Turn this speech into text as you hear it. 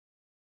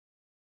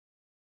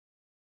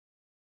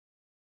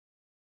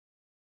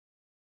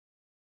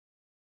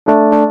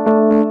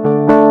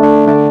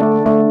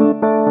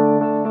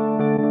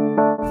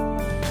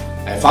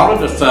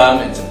founded the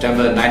firm in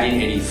September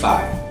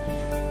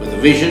 1985 with the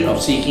vision of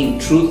seeking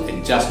truth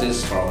and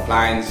justice for our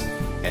clients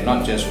and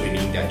not just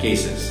winning their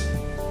cases.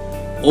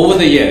 Over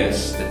the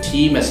years, the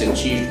team has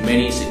achieved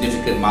many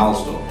significant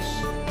milestones.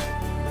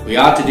 We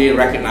are today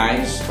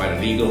recognized by the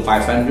Legal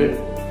 500,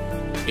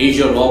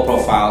 Asia Law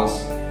Profiles,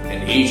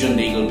 and Asian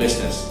Legal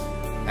Business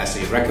as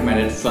a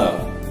recommended firm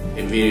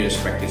in various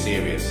practice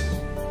areas.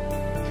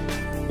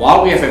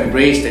 While we have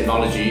embraced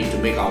technology to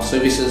make our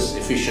services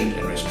efficient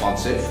and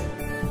responsive,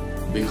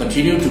 we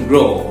continue to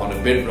grow on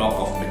the bedrock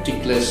of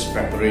meticulous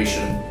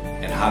preparation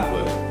and hard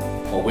work,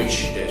 for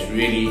which there is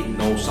really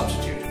no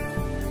substitute.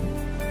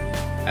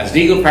 As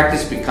legal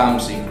practice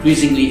becomes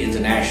increasingly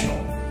international,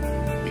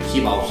 we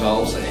keep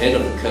ourselves ahead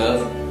of the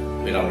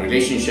curve with our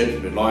relationships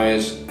with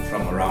lawyers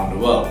from around the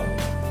world.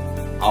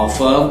 Our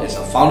firm is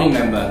a founding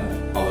member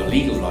of the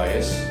League of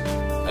Lawyers,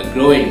 a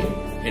growing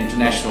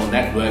international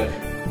network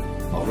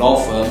of law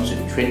firms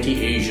in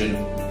 20 Asian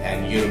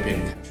and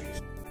European countries.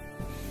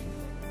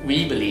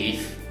 We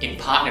believe in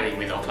partnering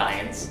with our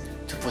clients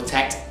to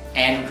protect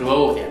and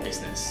grow their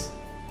business.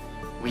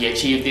 We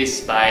achieve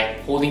this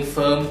by holding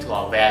firm to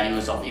our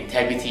values of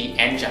integrity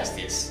and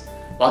justice,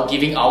 while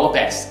giving our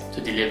best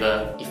to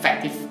deliver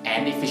effective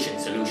and efficient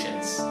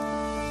solutions.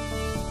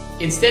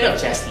 Instead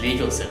of just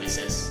legal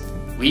services,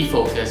 we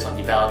focus on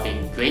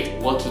developing great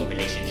working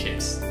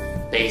relationships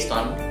based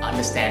on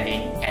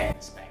understanding and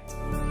respect.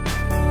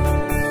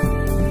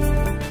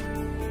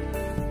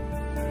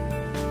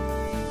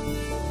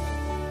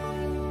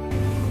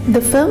 The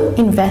firm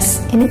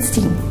invests in its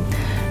team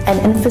and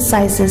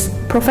emphasizes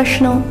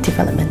professional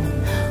development.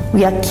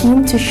 We are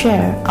keen to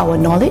share our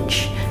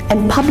knowledge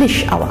and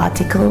publish our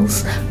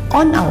articles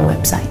on our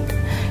website.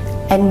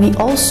 And we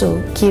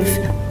also give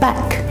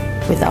back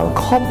with our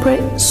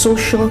corporate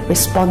social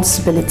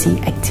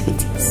responsibility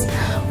activities.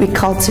 We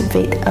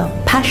cultivate a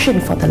passion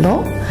for the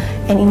law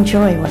and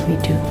enjoy what we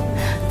do.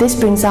 This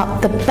brings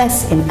out the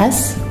best in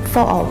us for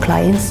our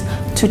clients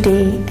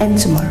today and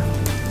tomorrow.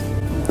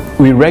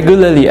 We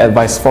regularly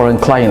advise foreign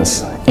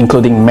clients,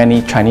 including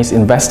many Chinese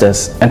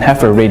investors, and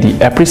have a ready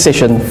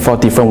appreciation for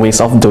different ways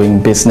of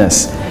doing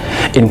business.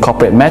 In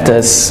corporate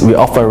matters, we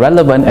offer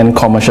relevant and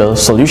commercial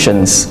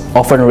solutions,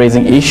 often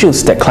raising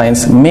issues that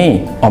clients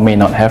may or may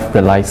not have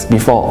realized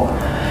before.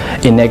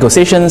 In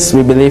negotiations,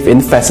 we believe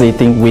in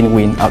facilitating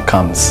win-win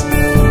outcomes.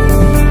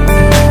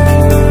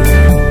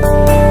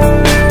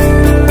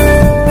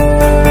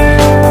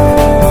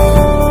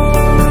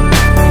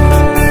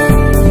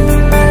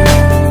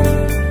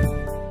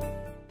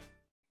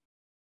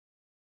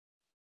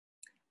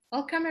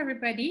 Welcome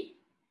everybody.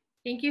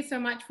 Thank you so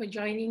much for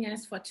joining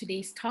us for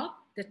today's talk.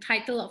 The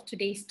title of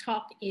today's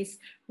talk is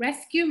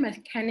Rescue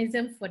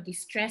Mechanism for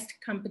Distressed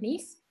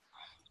Companies,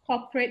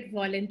 Corporate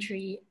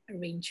Voluntary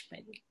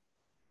Arrangement.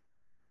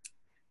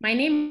 My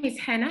name is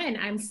Hannah and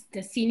I'm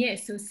the Senior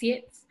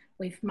Associate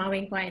with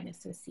Maweng Kwai &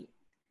 Associates,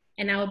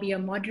 and I will be your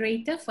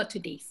moderator for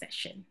today's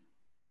session.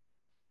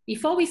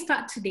 Before we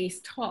start today's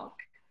talk,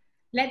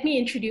 let me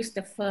introduce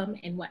the firm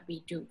and what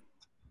we do.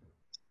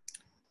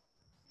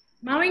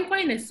 Maweng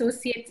Kwai &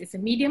 Associates is a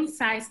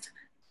medium-sized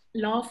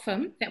law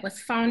firm that was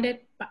founded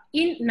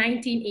in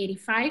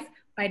 1985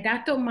 by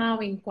Dato'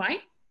 Maweng Kwai.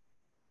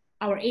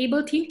 Our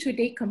able team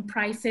today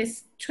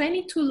comprises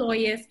 22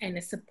 lawyers and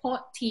a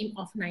support team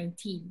of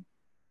 19.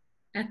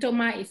 Dato'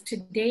 Ma is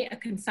today a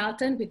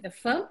consultant with the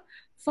firm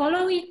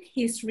following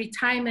his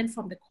retirement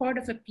from the Court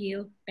of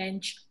Appeal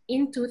bench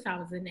in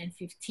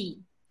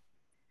 2015.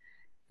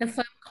 The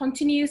firm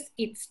continues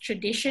its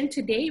tradition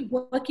today,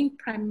 working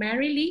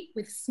primarily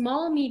with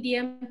small,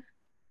 medium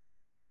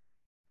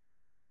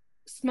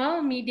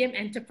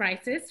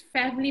enterprises,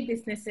 family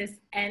businesses,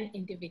 and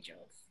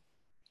individuals.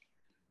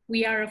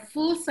 We are a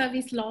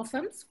full-service law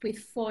firm with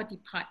 4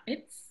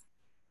 departments: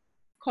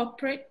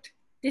 corporate,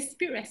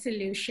 dispute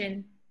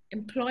resolution,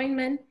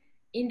 employment,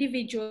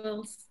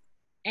 individuals,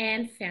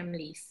 and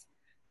families.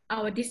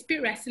 Our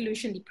dispute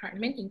resolution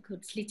department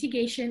includes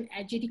litigation,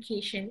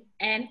 adjudication,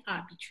 and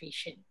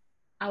arbitration.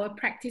 Our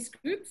practice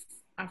groups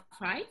are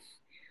 5.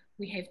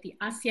 We have the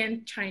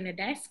ASEAN China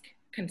Desk,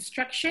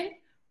 construction,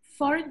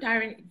 foreign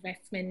direct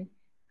investment,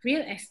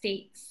 real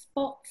estate,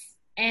 sports,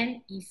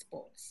 and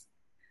esports.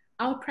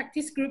 Our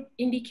practice group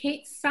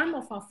indicates some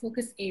of our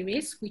focus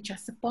areas which are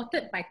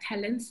supported by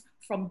talents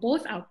from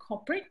both our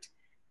corporate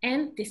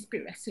and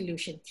dispute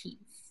resolution teams.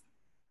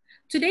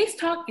 Today's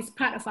talk is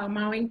part of our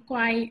Maweng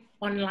Kwai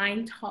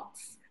online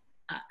talks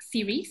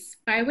series.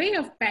 By way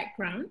of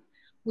background,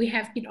 we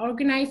have been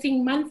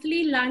organizing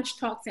monthly lunch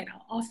talks at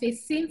our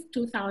office since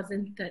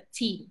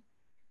 2013,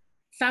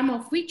 some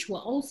of which were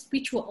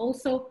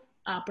also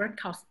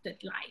broadcasted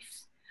live.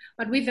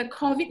 But with the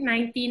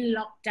COVID-19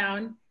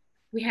 lockdown,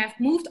 we have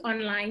moved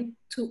online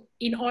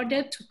in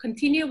order to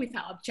continue with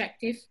our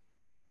objective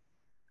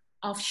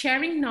of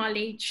sharing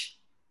knowledge,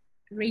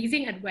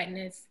 raising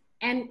awareness,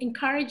 and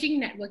encouraging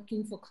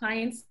networking for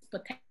clients,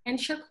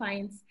 potential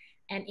clients,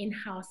 and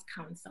in-house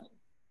counsel.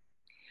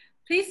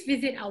 Please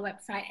visit our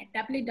website at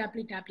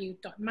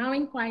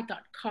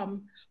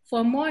www.maoinquire.com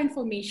for more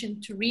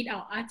information, to read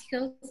our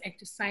articles, and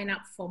to sign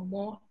up for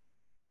more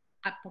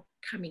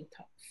upcoming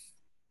talks.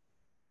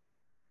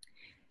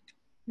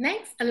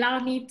 Next, allow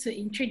me to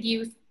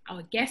introduce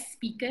our guest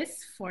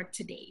speakers for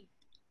today.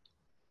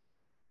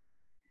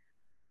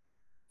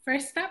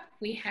 First up,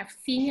 we have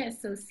Senior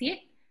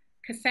Associate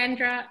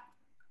Cassandra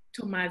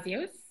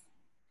Tomasios.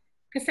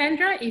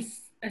 Cassandra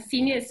is a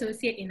Senior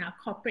Associate in our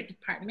Corporate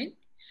Department.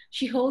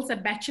 She holds a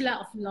Bachelor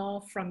of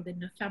Law from the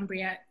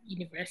Northumbria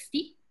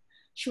University.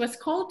 She was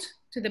called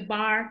to the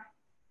Bar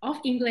of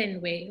England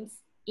and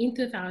Wales in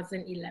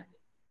 2011.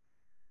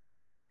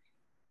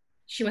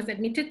 She was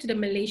admitted to the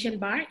Malaysian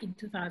Bar in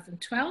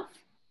 2012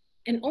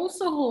 and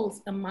also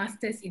holds a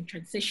Master's in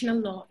Transitional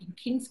Law in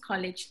King's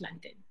College,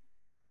 London.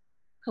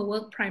 Her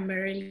work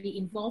primarily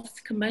involves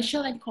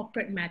commercial and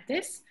corporate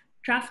matters,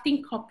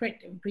 drafting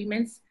corporate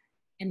agreements,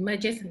 and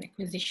mergers and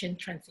acquisition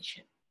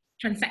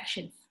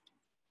transactions.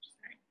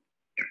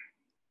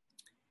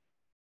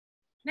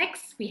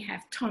 Next, we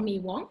have Tommy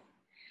Wong.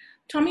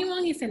 Tommy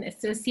Wong is an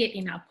associate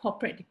in our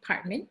Corporate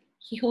Department.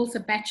 He holds a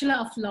Bachelor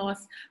of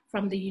Laws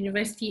from the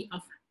University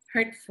of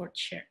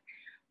Hertfordshire,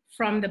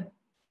 from the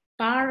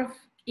Bar of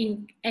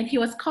and he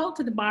was called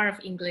to the Bar of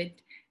England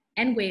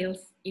and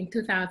Wales in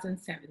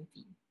 2017.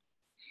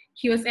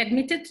 He was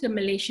admitted to the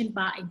Malaysian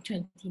Bar in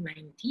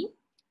 2019.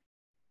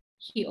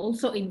 He's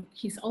also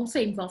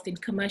involved in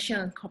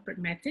commercial and corporate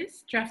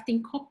matters,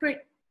 drafting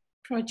corporate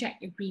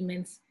project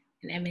agreements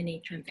and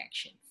M&A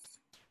transactions.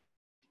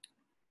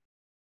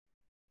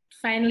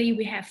 Finally,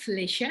 we have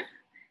Felicia.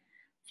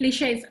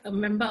 Felicia is a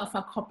member of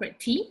our corporate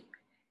team.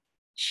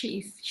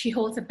 She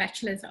holds a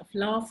Bachelor's of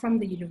Law from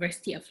the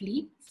University of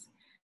Leeds.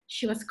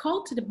 She was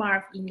called to the Bar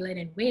of England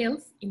and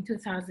Wales in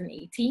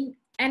 2018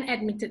 and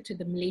admitted to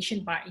the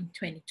Malaysian Bar in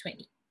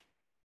 2020.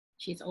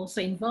 She is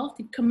also involved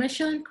in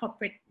commercial and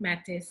corporate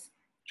matters,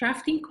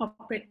 drafting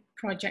corporate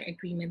project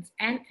agreements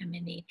and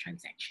M&A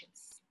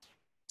transactions.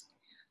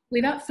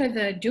 Without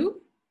further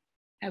ado,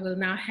 I will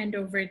now hand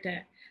over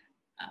the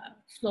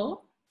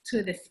floor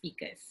to the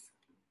speakers.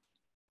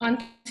 On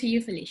to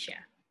you,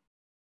 Felicia.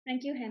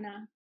 Thank you,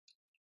 Hannah.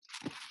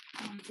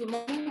 Good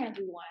morning,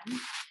 everyone.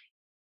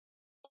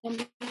 On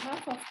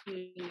behalf of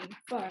the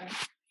firm,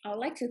 I would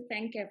like to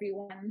thank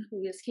everyone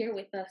who is here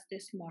with us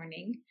this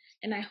morning,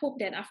 and I hope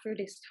that after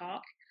this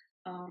talk,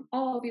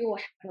 all of you will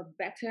have a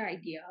better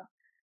idea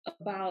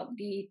about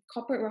the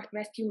corporate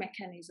rescue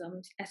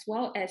mechanisms, as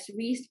well as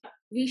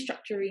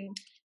restructuring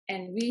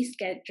and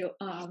reschedule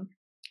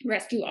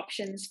rescue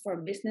options for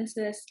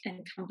businesses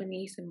and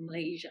companies in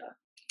Malaysia.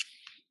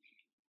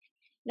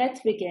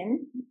 Let's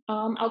begin.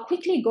 I'll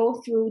quickly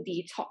go through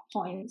the top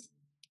points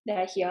that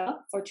are here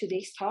for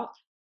today's talk.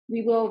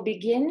 We will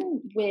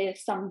begin with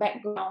some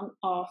background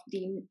of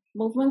the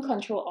movement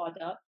control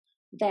order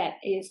that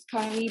is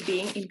currently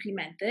being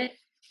implemented.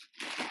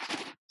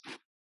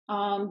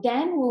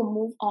 Then we'll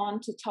move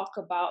on to talk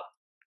about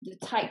the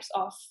types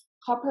of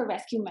corporate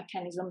rescue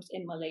mechanisms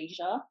in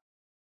Malaysia.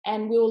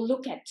 And we'll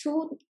look at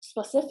two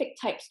specific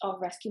types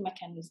of rescue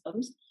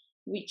mechanisms,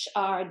 which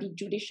are the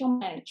Judicial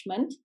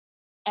Management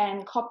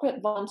and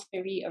Corporate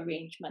Voluntary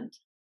Arrangement.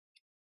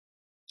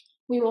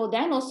 We will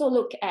then also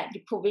look at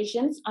the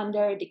provisions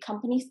under the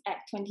Companies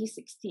Act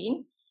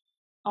 2016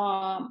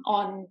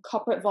 on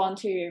Corporate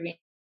Voluntary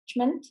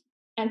Arrangement.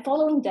 And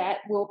following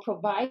that, we'll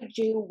provide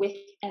you with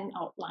an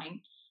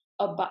outline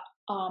about,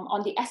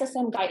 on the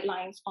SSM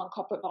Guidelines on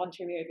Corporate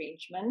Voluntary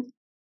Arrangement.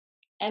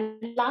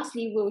 And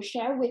lastly, we'll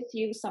share with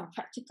you some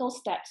practical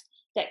steps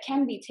that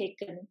can be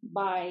taken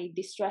by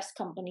distressed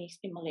companies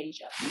in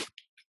Malaysia. I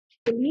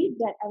believe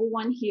that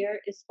everyone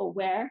here is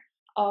aware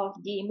of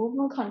the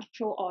movement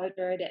control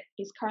order that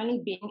is currently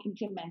being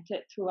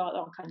implemented throughout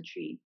our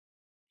country.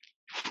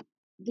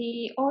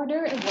 The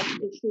order was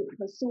issued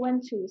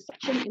pursuant to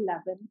Section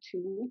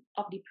 11(2)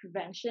 of the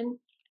Prevention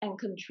and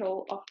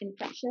Control of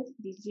Infectious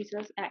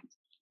Diseases Act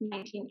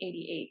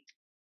 1988.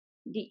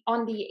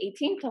 On the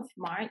 18th of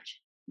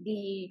March,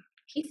 the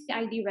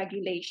PCID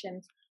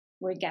regulations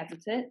were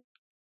gazetted.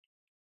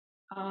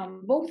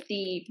 Both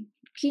the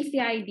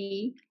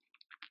PCID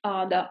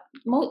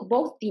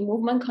both the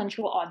movement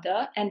control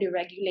order and the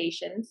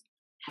regulations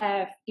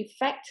have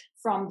effect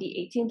from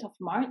the 18th of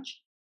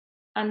March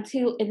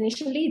until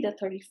initially the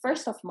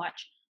 31st of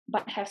March,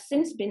 but have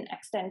since been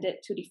extended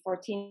to the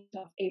 14th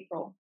of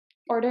April.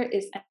 Order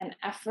is an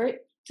effort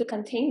to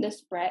contain the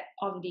spread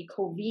of the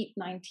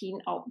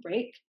COVID-19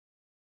 outbreak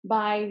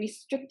by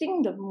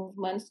restricting the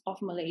movements of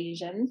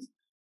Malaysians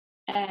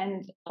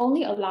and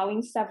only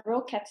allowing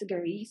several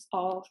categories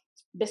of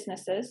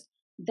businesses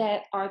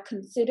that are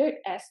considered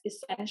as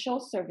essential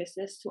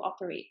services to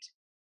operate.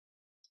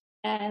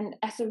 And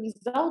as a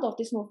result of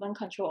this movement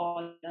control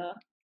order,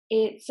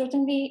 it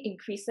certainly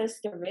increases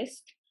the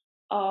risk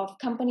of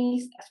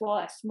companies as well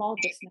as small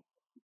businesses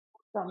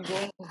from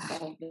going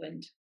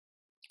insolvent.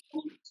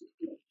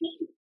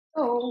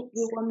 So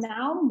we will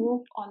now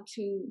move on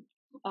to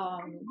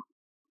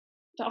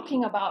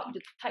talking about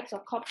the types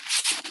of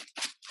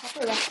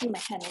corporate rescue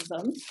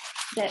mechanisms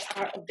that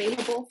are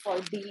available for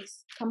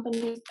these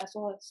companies as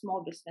well as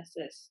small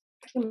businesses.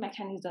 Rescue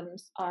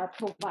mechanisms are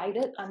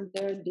provided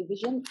under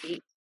Division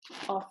 8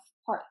 of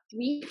Part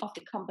 3 of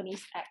the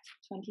Companies Act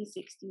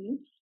 2016,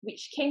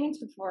 which came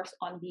into force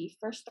on the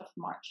 1st of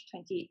March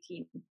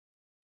 2018.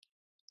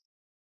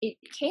 It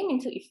came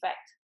into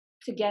effect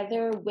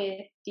together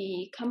with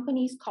the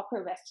Companies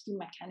Corporate Rescue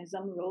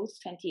Mechanism Rules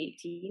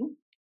 2018.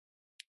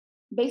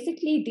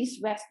 Basically, these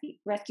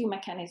rescue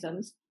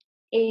mechanisms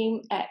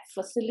aim at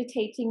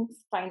facilitating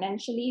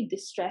financially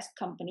distressed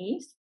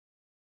companies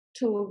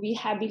to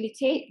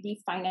rehabilitate the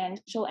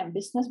financial and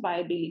business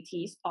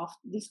viabilities of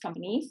these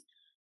companies,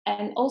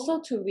 and also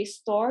to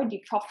restore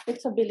the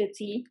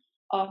profitability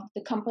of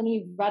the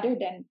company rather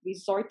than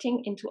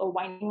resorting into a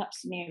winding up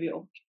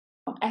scenario.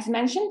 As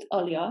mentioned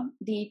earlier,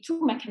 the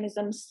two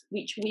mechanisms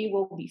which we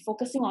will be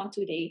focusing on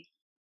today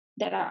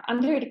that are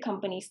under the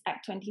Companies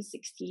Act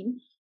 2016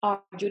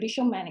 are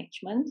Judicial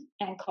Management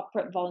and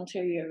Corporate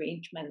Voluntary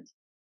Arrangement.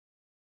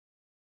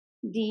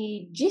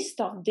 The gist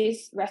of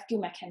these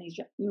rescue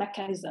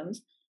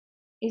mechanisms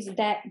is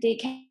that they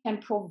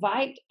can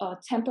provide a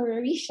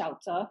temporary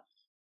shelter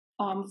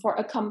for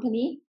a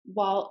company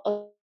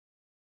while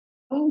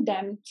allowing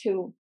them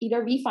to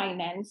either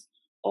refinance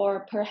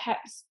or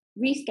perhaps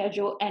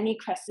reschedule any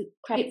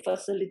credit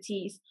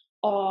facilities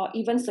or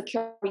even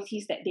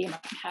securities that they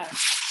might have.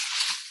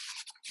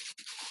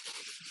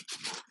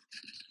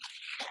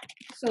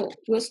 So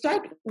we'll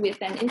start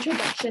with an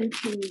introduction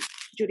to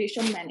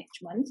judicial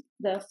management,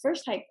 the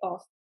first type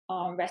of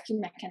rescue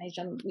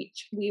mechanism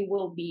which we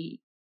will be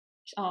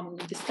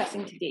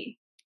discussing today.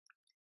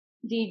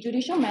 The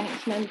judicial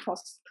management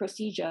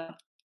procedure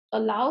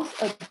allows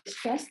a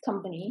distressed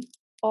company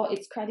or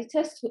its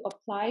creditors to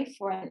apply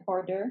for an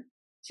order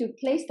to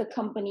place the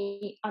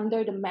company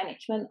under the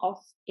management of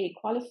a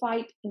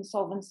qualified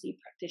insolvency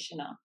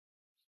practitioner,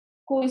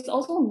 who is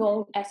also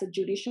known as a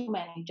judicial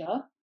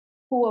manager,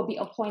 who will be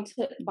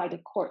appointed by the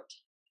court.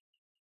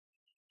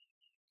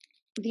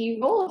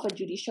 The role of a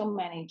judicial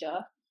manager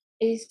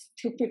is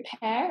to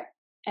prepare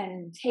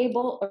and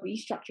table a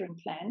restructuring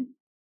plan,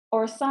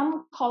 or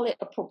some call it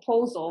a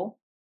proposal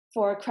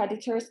for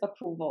creditors'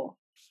 approval.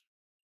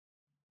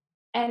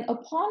 And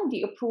upon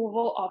the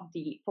approval of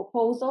the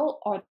proposal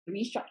or the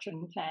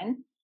restructuring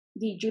plan,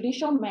 the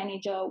judicial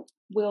manager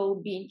will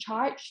be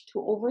charged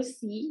to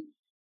oversee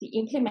the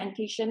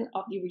implementation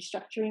of the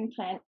restructuring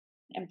plan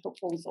and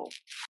proposal.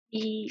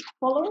 The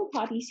following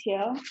parties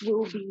here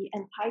will be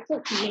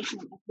entitled to make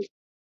an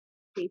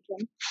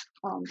application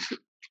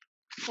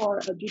for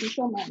a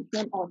judicial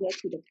management order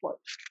to the court.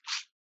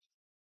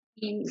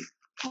 The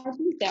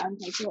parties that are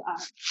entitled are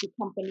the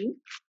company,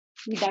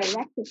 the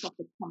directors of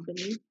the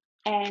company,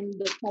 and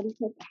the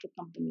creditors of the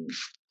company.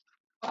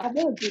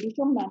 However, a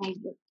judicial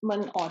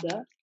management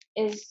order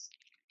is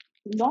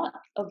not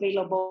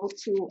available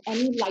to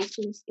any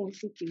licensed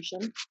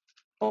institution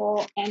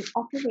or an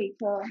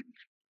operator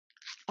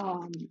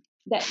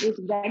that is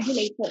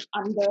regulated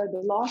under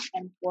the laws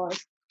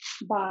enforced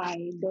by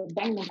the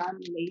Bank Negara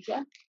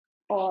Malaysia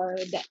or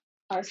that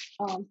are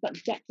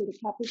subject to the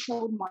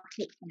Capital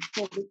Markets and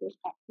Services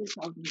Act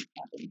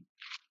 2007.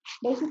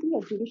 Basically,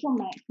 a judicial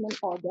management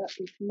order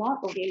is not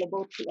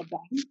available to a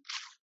bank,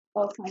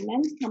 a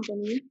finance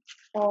company,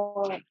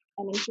 or an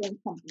insurance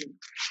company.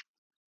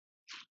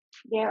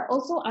 They are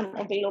also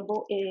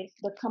unavailable if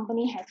the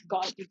company has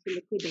gone into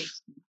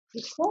liquidation.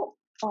 The court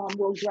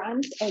will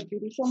grant a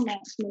judicial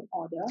management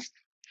order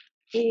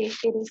if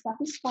it is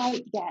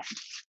satisfied that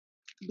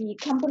the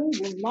company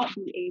will not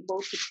be able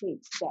to pay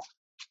its debt.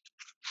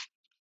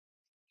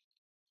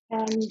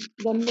 And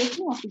the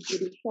making of the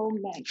judicial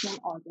management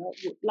order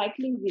would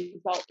likely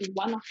result in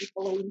one of the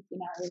following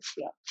scenarios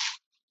here.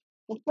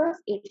 The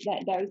first is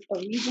that there is a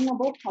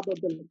reasonable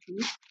probability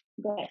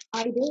that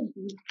either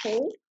the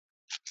whole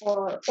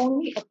or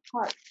only a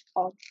part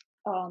of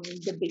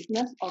the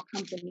business or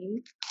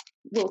company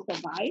will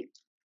survive,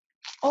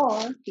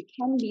 or it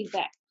can be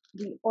that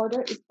the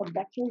order is a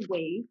better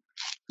way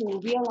to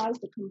realize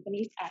the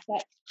company's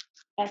assets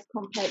as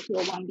compared to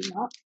a winding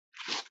up,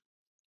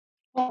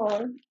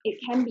 or it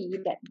can be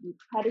that the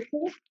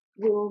creditors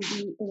will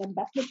be in a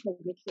better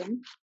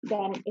position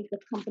than if the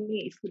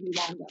company is to be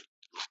wound up.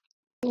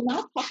 We'll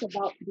now talk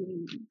about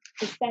the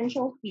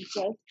essential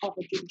features of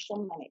a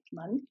judicial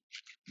management.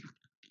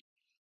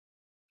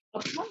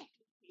 Upon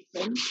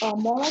application, a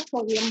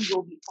moratorium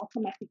will be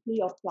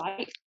automatically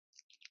applied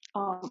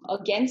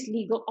against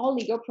all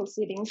legal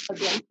proceedings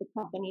against the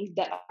companies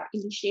that are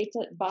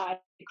initiated by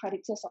the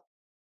creditors of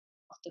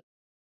the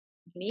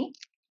company.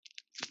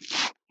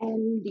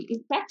 And the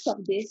effect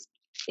of this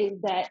is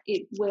that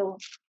it will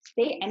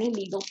stay any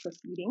legal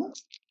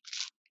proceedings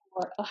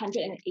for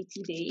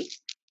 180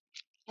 days.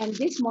 And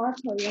this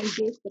moratorium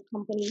gives the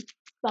company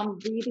some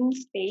breathing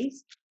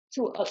space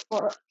to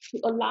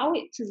allow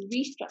it to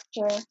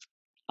restructure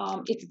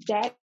its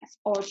debts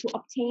or to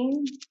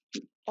obtain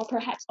or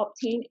perhaps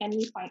obtain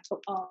any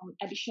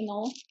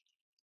additional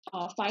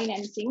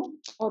financing,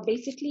 or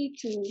basically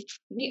to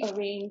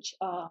rearrange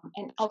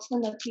an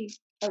alternative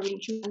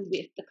arrangement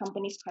with the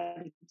company's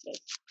creditors.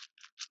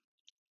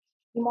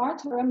 The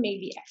moratorium may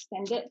be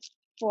extended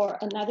for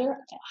another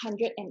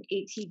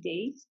 180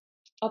 days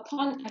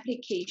upon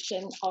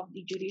application of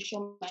the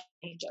judicial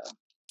manager.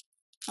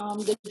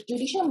 The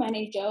judicial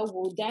manager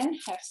will then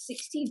have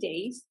 60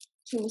 days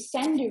to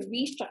send the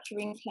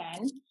restructuring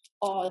plan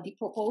or the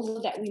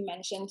proposal that we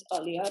mentioned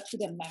earlier to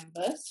the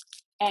members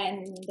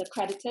and the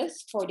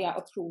creditors for their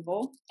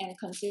approval and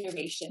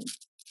consideration.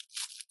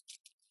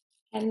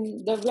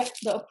 And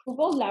the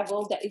approval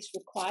level that is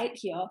required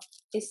here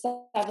is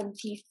 75%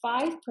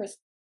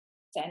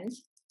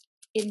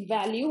 in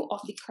value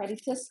of the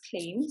creditor's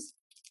claims,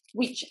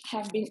 which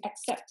have been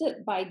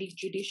accepted by the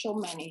judicial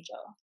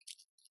manager.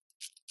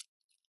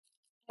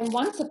 And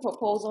once the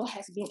proposal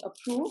has been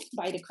approved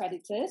by the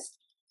creditors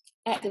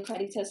at the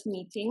creditors'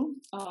 meeting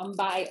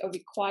by a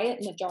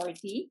required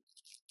majority,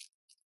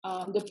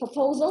 the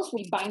proposals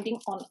will be binding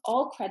on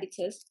all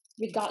creditors,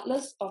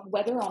 regardless of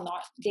whether or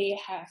not they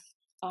have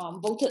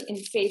voted in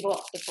favor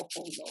of the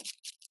proposal.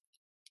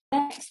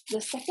 Next, the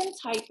second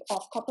type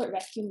of corporate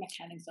rescue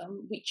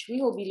mechanism, which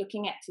we will be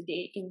looking at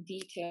today in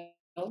detail,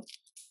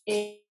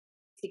 is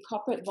the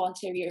corporate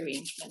voluntary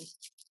arrangement.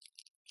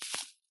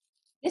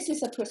 This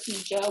is a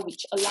procedure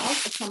which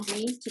allows a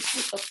company to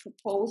put a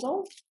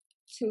proposal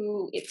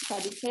to its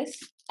creditors,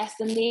 as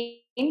the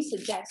name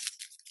suggests,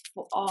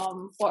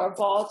 for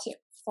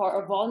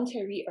a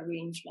voluntary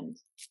arrangement.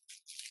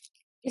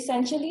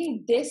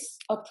 Essentially, this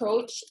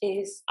approach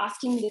is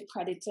asking the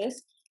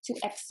creditors to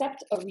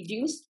accept a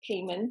reduced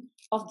payment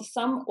of the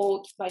sum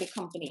owed by the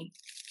company.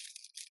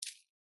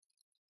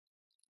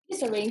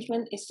 This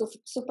arrangement is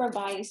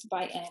supervised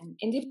by an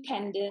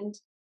independent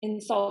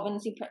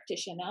insolvency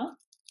practitioner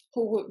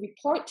who would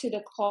report to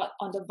the court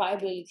on the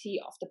viability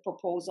of the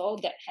proposal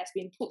that has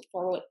been put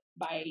forward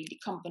by the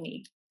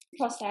company. The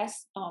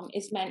process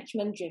is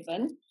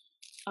management-driven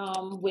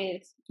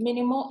with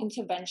minimal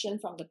intervention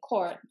from the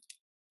court,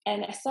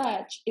 and as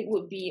such, it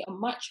would be a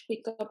much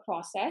quicker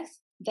process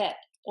that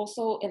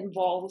also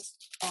involves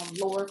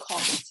lower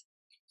costs.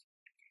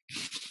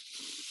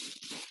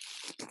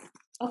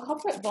 A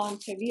corporate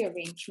voluntary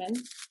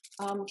arrangement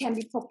can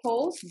be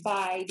proposed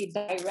by the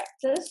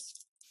directors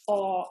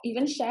or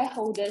even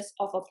shareholders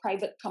of a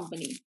private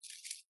company.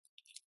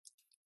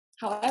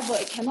 However,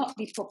 it cannot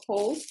be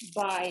proposed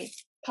by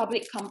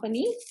public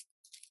companies,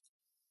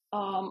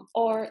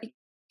 or it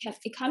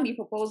can be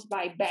proposed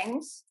by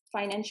banks,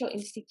 financial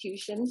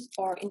institutions,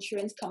 or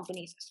insurance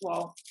companies as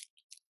well.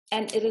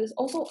 And it is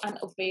also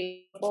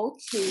unavailable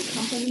to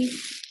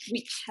companies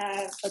which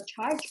have a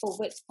charge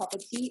over its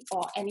property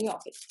or any of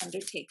its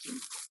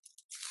undertakings.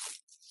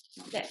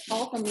 That's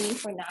all from me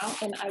for now,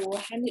 and I will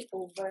hand it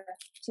over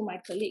to my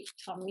colleague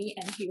Tommy,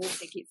 and he will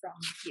take it from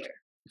here.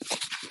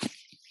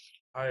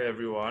 Hi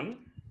everyone.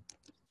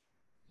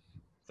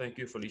 Thank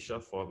you, Felicia,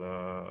 for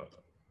the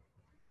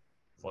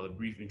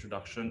brief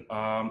introduction.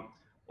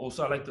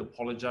 Also, I'd like to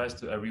apologize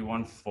to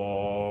everyone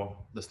for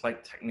the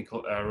slight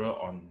technical error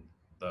on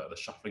the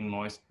shuffling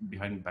noise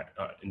behind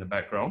in the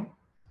background.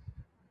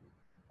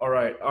 All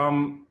right.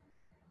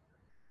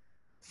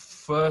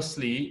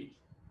 Firstly,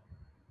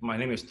 my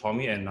name is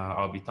Tommy, and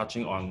I'll be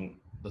touching on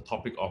the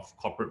topic of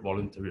corporate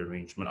voluntary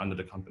arrangement under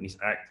the Companies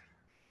Act.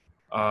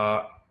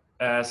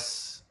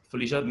 As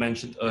Felicia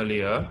mentioned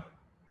earlier,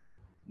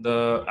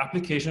 the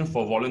application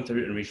for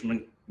voluntary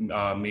arrangement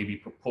may be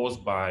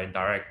proposed by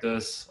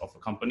directors of a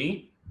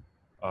company,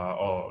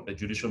 or the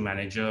judicial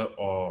manager,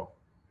 or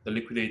the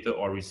liquidator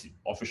or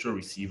official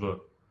receiver.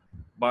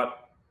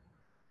 But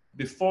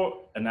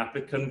before an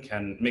applicant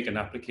can make an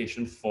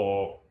application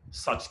for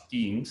such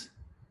schemes,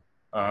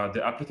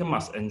 the applicant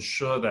must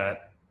ensure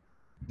that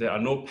there are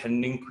no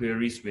pending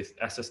queries with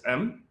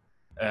SSM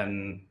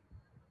and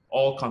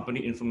all company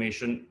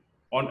information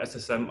on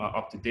SSM are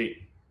up to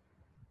date.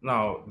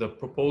 Now, the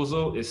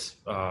proposal is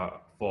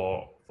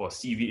for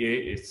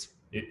CVA.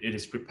 It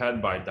is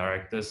prepared by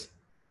directors,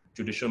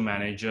 judicial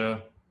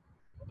manager,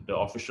 the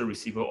official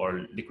receiver,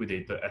 or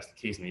liquidator, as the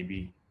case may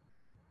be.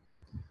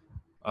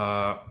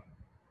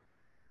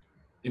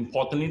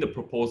 Importantly, the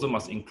proposal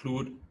must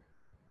include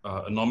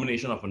a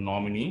nomination of a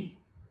nominee,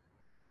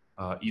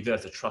 either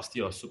as a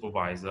trustee or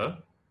supervisor,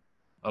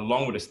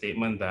 along with a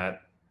statement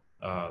that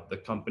the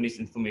company's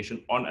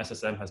information on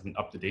SSM has been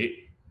up to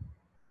date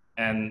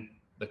and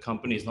the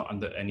company is not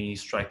under any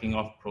striking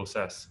off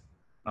process.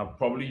 Now,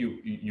 probably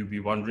you'll be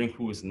wondering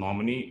who is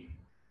nominee.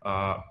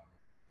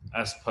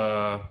 As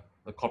per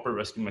the Corporate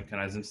Rescue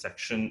Mechanism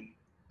Section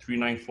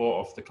 394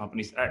 of the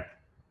Companies Act,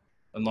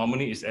 a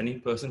nominee is any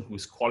person who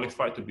is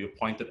qualified to be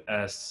appointed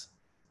as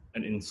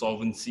an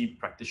insolvency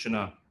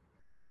practitioner.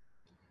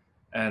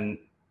 And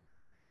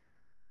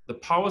the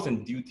powers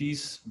and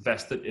duties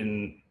vested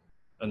in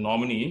a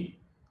nominee,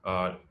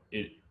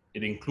 it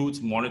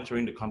includes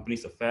monitoring the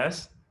company's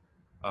affairs,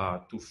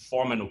 to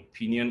form an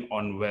opinion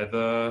on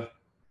whether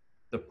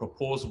the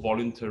proposed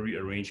voluntary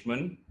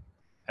arrangement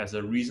has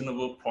a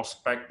reasonable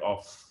prospect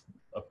of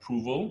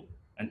approval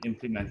and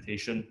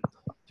implementation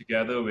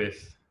together with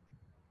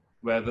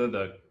whether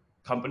the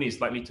company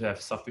is likely to have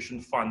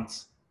sufficient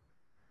funds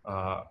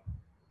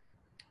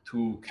to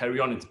carry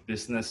on its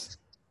business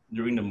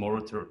during the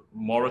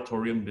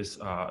moratorium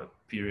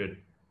period.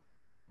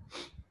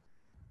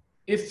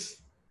 If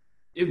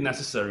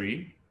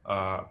necessary,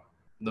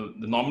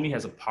 the nominee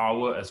has a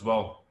power as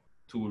well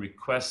to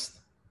request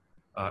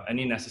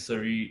any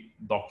necessary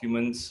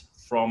documents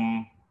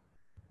from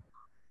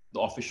the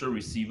official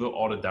receiver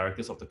or the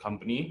directors of the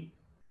company,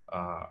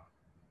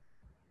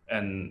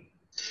 and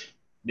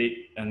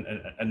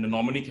the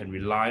nominee can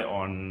rely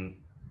on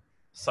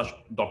such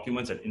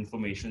documents and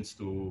informations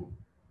to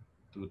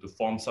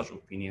form such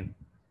opinion.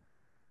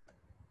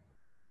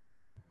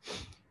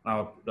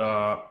 Now, the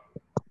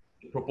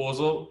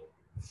proposal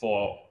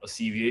for a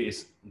CVA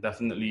is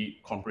definitely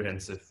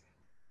comprehensive.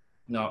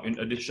 Now, in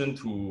addition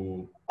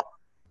to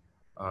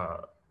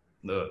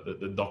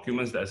the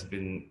documents that has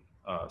been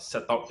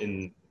set out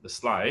in the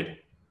slide,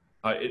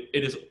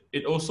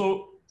 it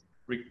also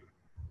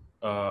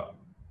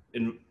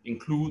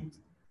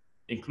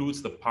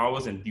includes the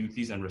powers and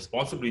duties and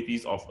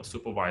responsibilities of a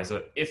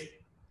supervisor if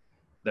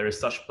there is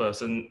such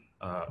person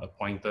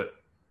appointed.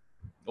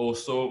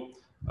 Also,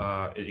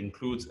 it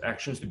includes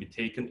actions to be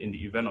taken in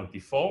the event of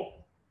default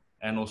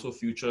and also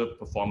future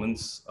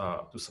performance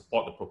to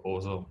support the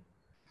proposal.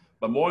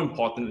 But more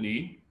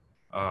importantly,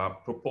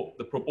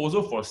 the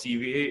proposal for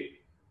CVA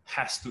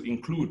has to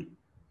include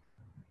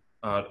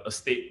the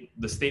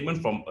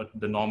statement from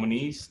the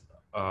nominee's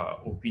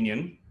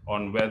opinion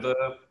on whether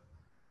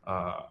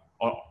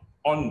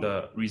on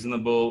the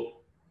reasonable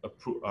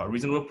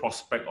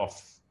prospect of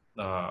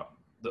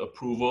the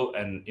approval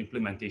and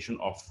implementation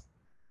of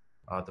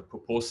the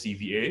proposed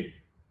CVA,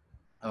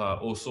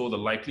 also the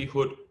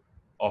likelihood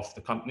of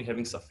the company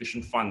having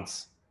sufficient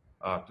funds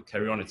to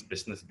carry on its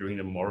business during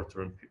the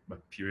moratorium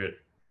period.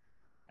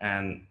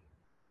 And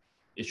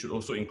it should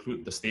also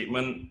include the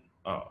statement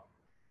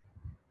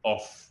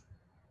of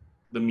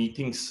the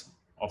meetings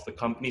of the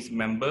company's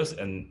members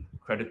and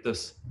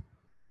creditors,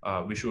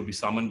 which will be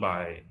summoned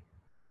by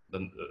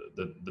the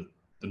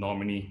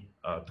nominee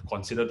to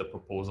consider the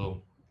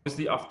proposal.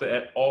 Obviously,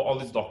 after all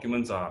these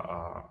documents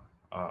are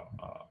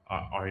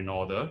in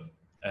order,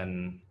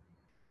 and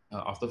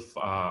after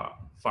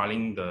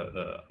filing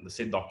the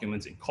said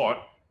documents in court,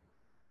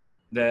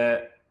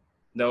 there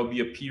will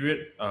be a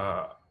period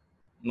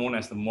known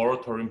as the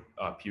moratorium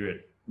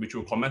period, which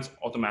will commence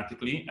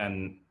automatically,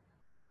 and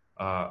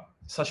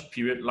such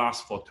period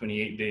lasts for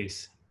 28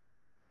 days.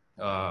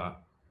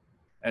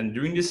 And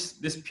during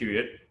this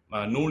period,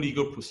 no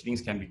legal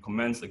proceedings can be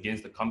commenced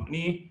against the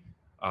company.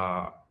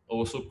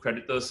 Also,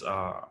 creditors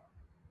are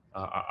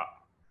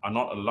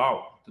not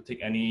allowed to take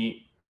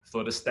any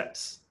further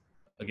steps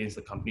against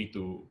the company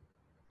to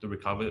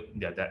recover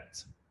their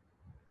debts.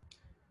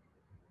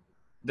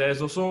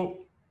 There's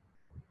also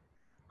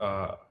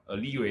a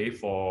leeway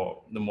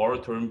for the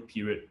moratorium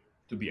period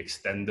to be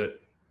extended.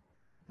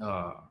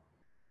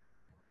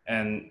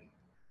 And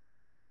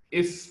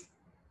if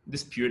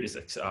this period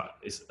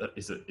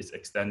is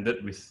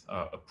extended with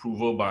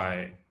approval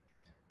by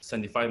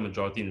 75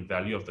 majority in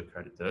value of the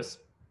creditors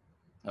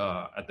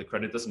at the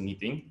creditors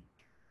meeting,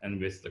 and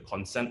with the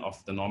consent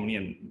of the nominee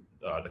and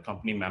the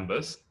company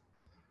members,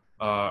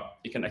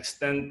 it can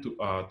extend to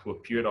a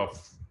period of,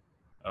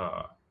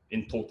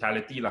 in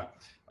totality,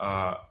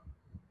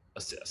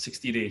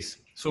 60 days.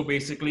 So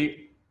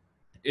basically,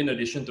 in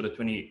addition to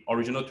the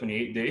original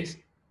 28 days,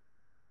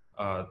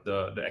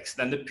 the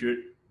extended period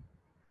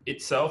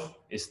itself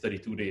is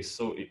 32 days.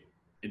 So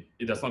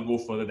it does not go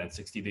further than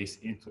 60 days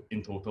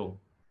in total.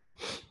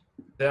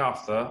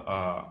 Thereafter,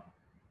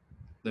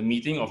 the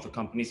meeting of the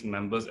company's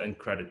members and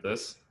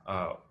creditors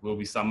will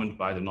be summoned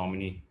by the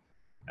nominee,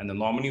 and the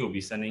nominee will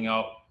be sending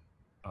out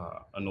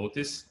a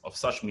notice of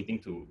such meeting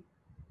to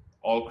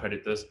all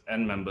creditors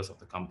and members of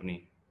the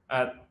company.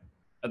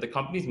 At the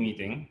company's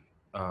meeting,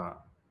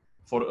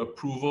 for the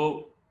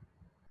approval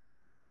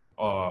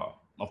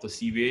of the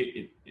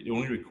CVA, it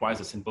only requires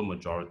a simple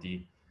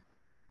majority.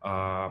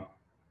 At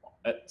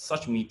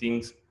such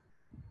meetings,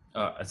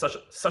 at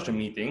such a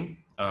meeting,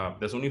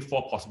 there's only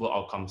 4 possible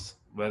outcomes: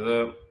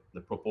 whether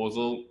the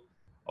proposal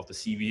of the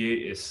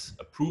CVA is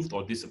approved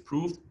or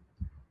disapproved,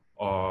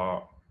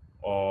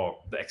 or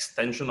the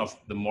extension of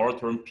the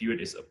moratorium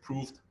period is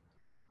approved,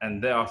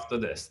 and thereafter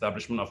the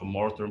establishment of a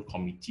moratorium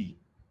committee.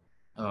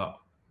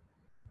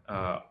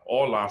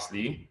 Or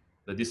lastly,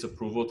 the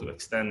disapproval to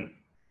extend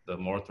the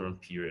moratorium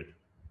period.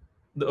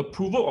 The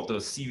approval of the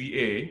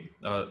CVA,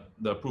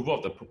 the approval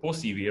of the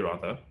proposed CVA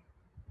rather,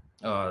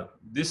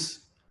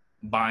 this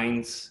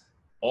binds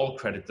all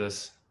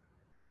creditors,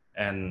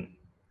 and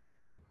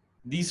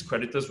these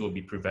creditors will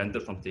be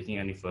prevented from taking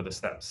any further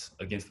steps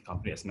against the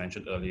company, as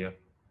mentioned earlier.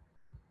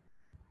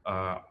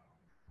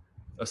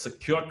 A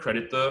secured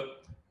creditor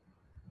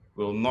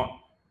will not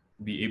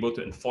be able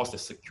to enforce the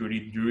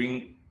security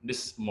during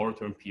this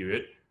moratorium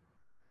period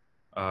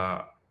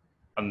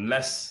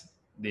unless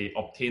they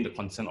obtain the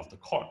consent of the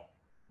court.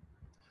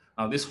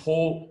 Now, this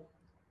whole,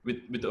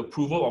 with the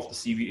approval of the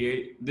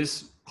CVA,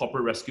 this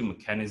corporate rescue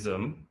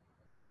mechanism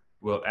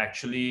will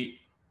actually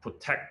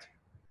protect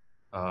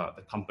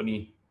the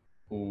company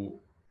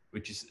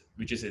which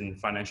is in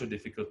financial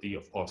difficulty,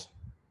 of course.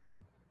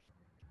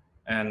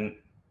 And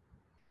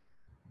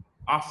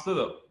after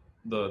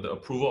the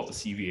approval of the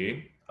CVA,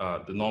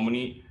 the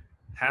nominee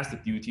has the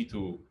duty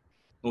to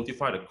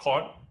notify the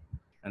court,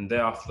 and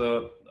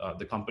thereafter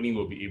the company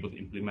will be able to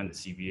implement the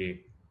CVA.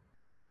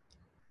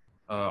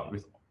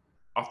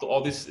 After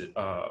all this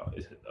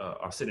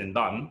are said and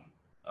done,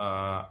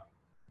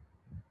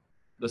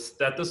 the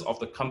status of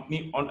the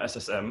company on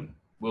SSM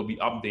will be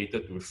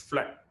updated to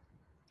reflect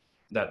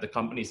that the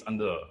company is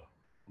under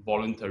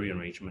voluntary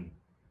arrangement.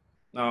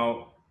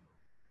 Now,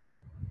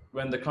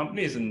 when the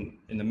company is in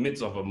the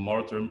midst of a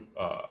moratorium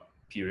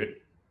period,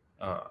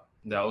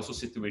 there are also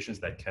situations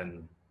that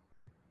can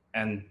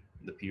end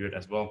the period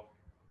as well.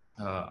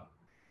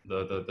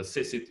 The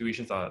said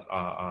situations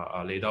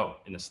are laid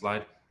out in the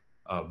slide.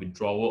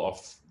 Withdrawal of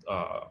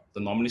the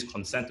nominee's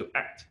consent to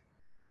act,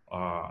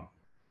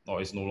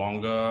 or is no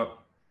longer,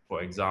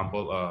 for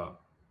example,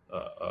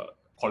 a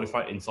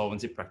qualified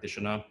insolvency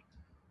practitioner,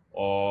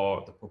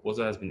 or the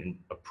proposal has been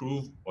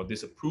approved or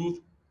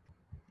disapproved,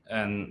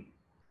 and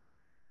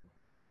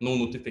no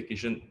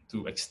notification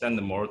to extend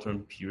the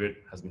moratorium period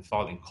has been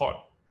filed in court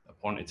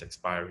upon its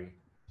expiry.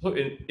 So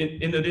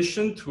in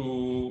addition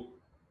to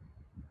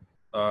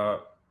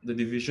the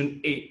Division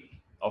 8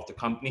 of the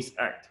Companies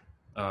Act,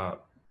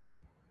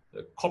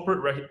 the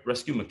corporate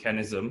rescue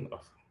mechanism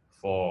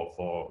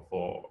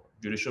for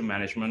judicial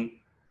management,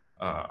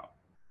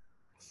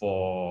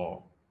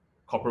 for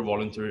corporate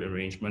voluntary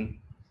arrangement,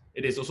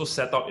 it is also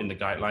set out in the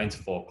guidelines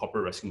for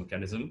corporate rescue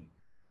mechanism.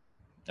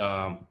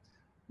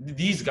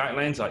 These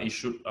guidelines are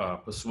issued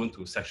pursuant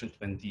to Section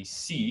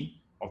 20C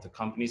of the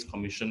Companies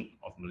Commission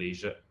of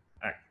Malaysia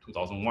Act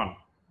 2001.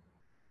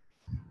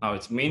 Now,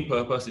 its main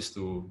purpose is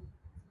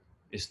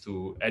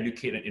to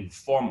educate and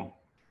inform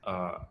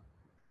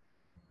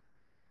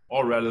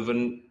all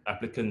relevant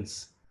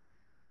applicants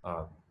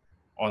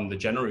on the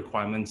general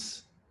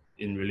requirements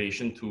in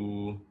relation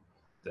to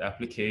the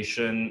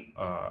application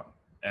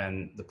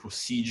and the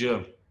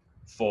procedure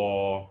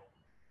for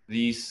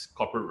these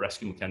corporate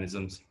rescue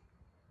mechanisms.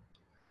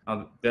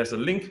 Now, there's a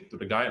link to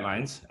the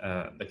guidelines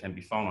that can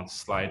be found on the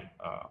slide,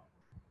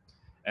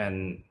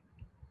 and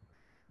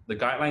the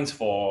guidelines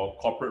for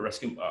corporate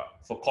rescue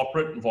for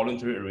corporate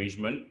voluntary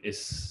arrangement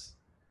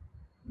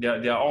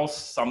they are all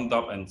summed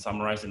up and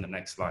summarized in the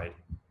next slide.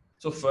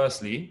 So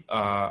firstly,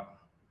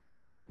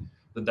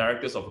 the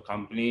directors of a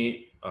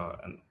company,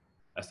 and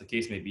as the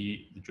case may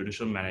be, the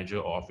judicial manager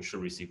or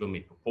official receiver may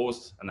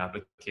propose an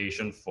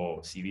application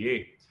for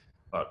CVA.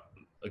 But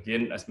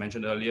again, as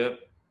mentioned earlier,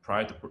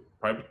 prior to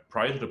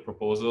the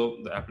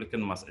proposal, the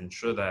applicant must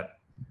ensure that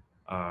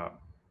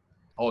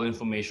all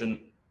information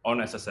on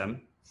SSM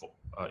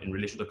in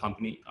relation to the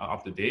company are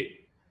up to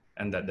date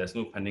and that there's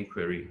no pending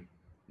query.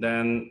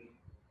 Then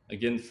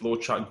again, flow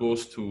chart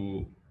goes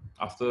to,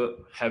 after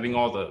having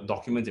all the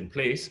documents in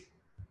place,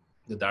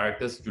 the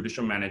director's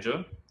judicial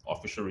manager,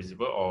 official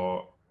receiver,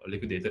 or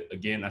liquidator,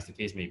 again, as the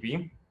case may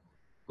be,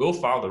 will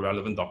file the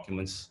relevant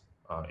documents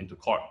into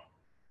court.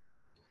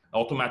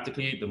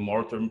 Automatically, the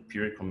moratorium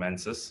period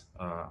commences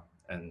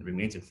and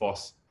remains in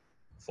force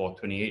for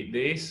 28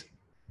 days.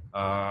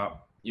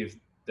 If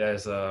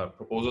there's a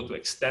proposal to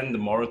extend the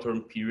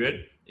moratorium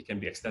period, it can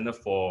be extended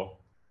for,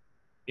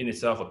 in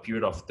itself, a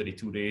period of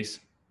 32 days,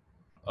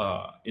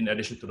 in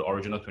addition to the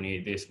original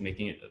 28 days,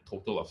 making it a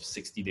total of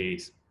 60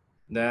 days.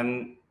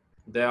 Then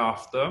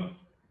thereafter,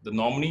 the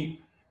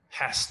nominee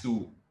has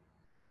to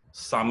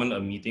summon a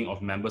meeting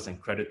of members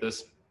and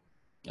creditors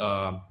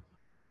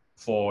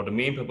for the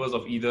main purpose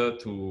of either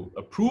to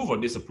approve or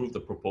disapprove the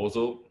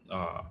proposal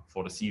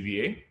for the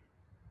CVA,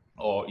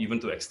 or even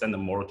to extend the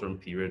moratorium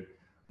period.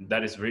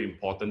 That is very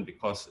important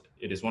because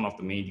it is one of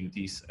the main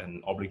duties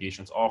and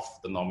obligations of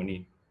the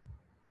nominee.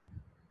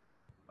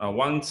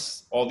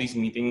 Once all these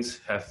meetings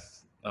have,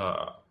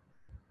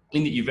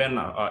 in the event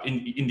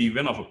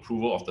of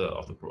approval of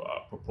the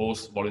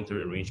proposed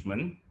voluntary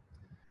arrangement,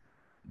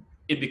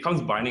 it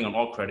becomes binding on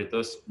all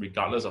creditors,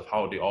 regardless of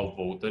how they all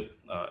voted.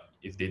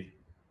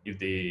 If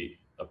they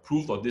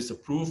approved or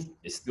disapproved,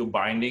 it's still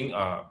binding.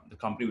 The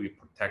company will be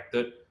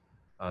protected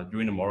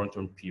during the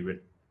moratorium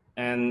period.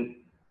 And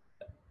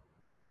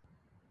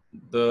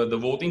the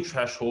voting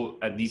threshold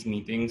at these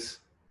meetings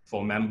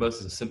for members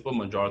is a simple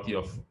majority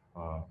of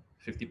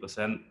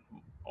 50%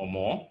 or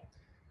more.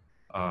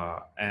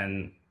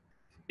 And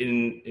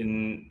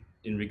in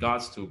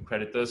regards to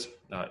creditors,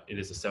 it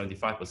is a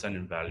 75%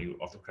 in value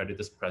of the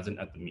creditors present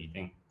at the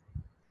meeting.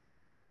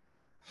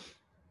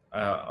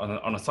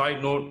 On a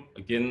side note,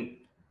 again,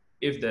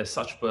 if there's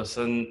such a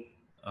person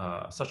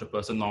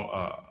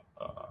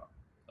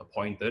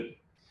appointed,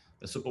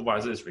 the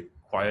supervisor is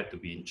required to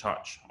be in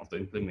charge of the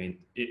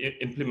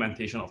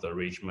implementation of the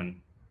arrangement.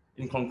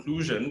 In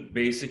conclusion,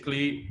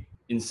 basically,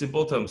 in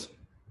simple terms,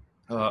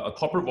 a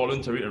corporate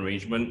voluntary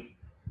arrangement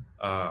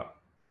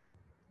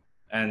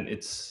and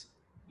its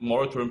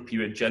moratorium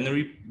period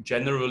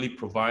generally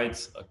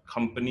provides a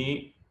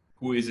company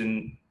who is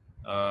in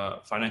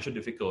financial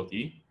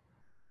difficulty,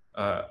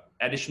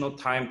 additional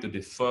time to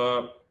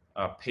defer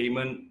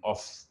payment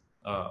of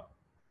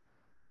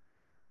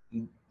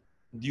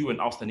due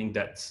and outstanding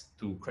debts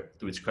to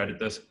its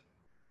creditors,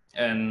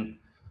 and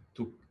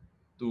to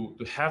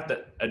have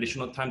that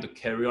additional time to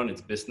carry on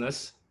its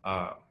business,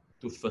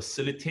 to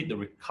facilitate the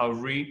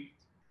recovery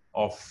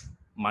of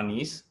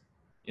monies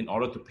in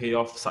order to pay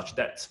off such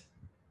debts.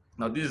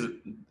 Now,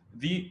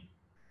 these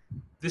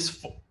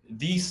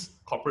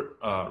corporate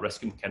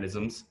rescue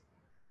mechanisms,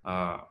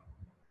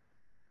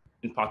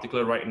 in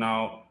particular right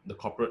now, the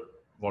Corporate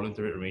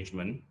Voluntary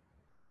Arrangement,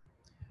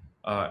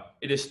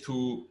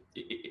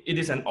 it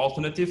is an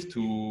alternative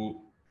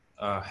to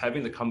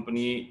having the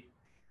company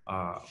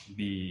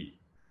be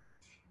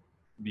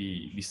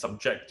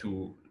subject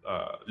to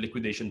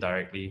liquidation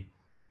directly.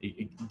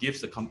 It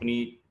gives the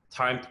company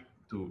time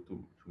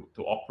to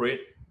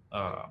operate,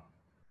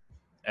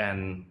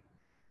 and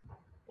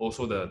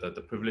also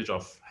the privilege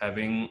of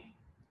having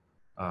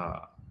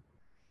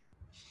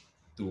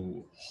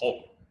to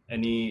halt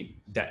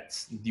any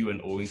debts due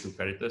and owing to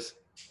creditors.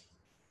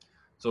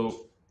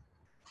 So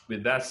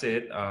with that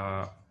said,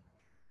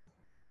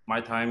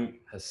 my time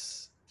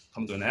has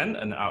come to an end,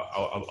 and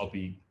I'll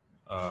be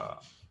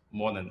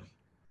more than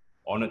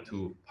honored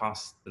to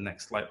pass the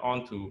next slide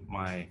on to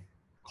my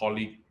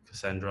colleague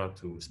Cassandra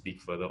to speak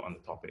further on the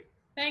topic.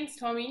 Thanks,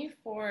 Tommy,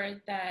 for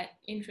that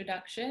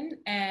introduction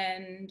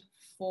and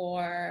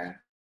for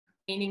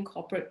explaining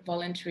corporate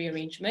voluntary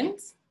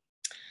arrangements.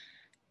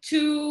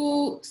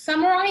 To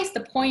summarize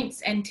the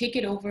points and take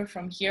it over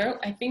from here,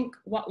 I think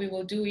what we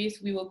will do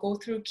is we will go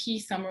through key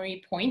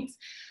summary points.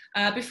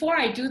 Before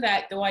I do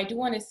that, though, I do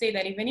want to say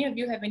that if any of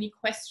you have any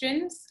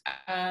questions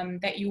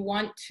that you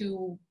want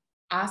to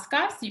ask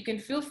us, you can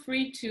feel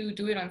free to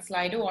do it on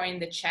Slido or in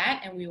the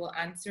chat, and we will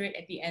answer it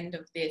at the end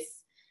of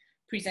this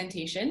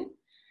presentation.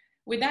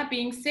 With that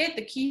being said,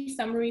 the key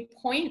summary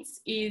points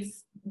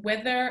is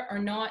whether or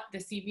not the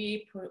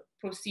CVA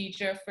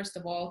procedure, first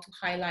of all, to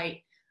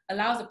highlight,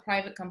 allows a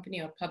private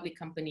company or public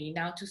company.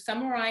 Now, to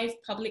summarize,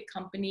 public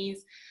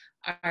companies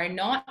are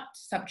not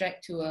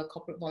subject to a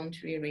corporate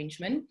voluntary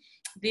arrangement.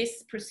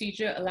 This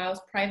procedure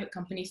allows private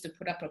companies to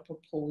put up a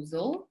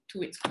proposal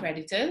to its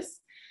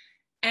creditors,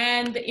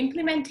 and the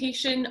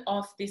implementation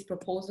of this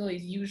proposal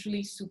is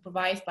usually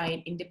supervised by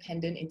an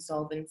independent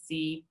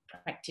insolvency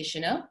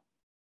practitioner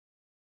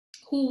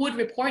who would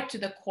report to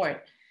the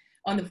court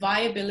on the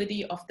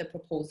viability of the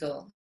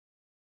proposal.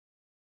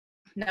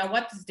 Now,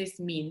 what does this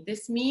mean?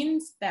 This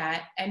means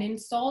that an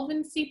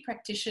insolvency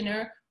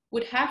practitioner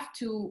would have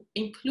to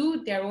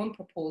include their own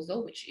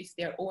proposal, which is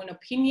their own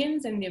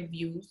opinions and their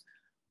views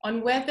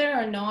on whether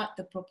or not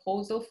the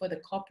proposal for the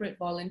corporate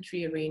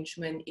voluntary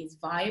arrangement is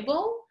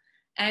viable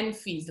and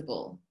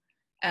feasible.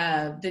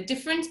 The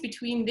difference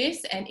between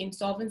this and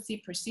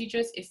insolvency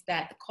procedures is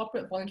that the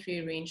corporate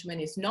voluntary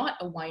arrangement is not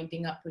a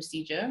winding up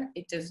procedure.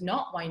 It does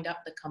not wind up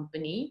the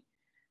company,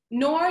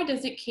 nor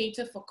does it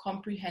cater for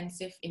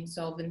comprehensive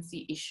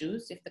insolvency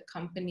issues if the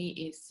company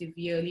is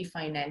severely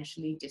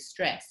financially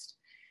distressed.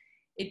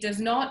 It does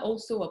not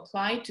also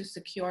apply to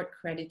secured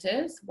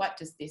creditors. What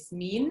does this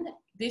mean?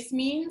 This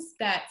means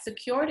that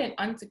secured and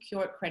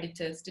unsecured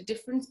creditors, the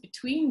difference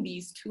between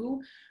these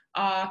two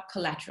are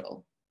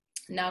collateral.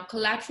 Now,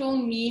 collateral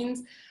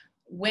means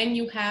when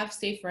you have,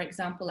 say, for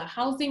example, a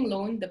housing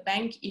loan, the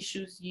bank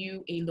issues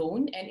you a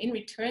loan, and in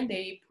return,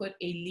 they put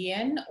a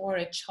lien or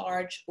a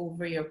charge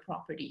over your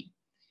property.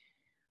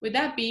 With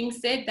that being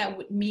said, that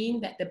would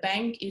mean that the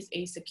bank is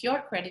a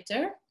secured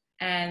creditor,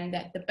 and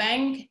that the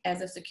bank,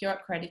 as a secured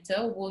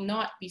creditor, will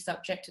not be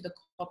subject to the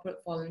corporate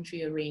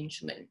voluntary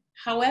arrangement.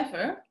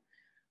 However,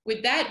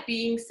 with that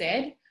being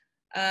said,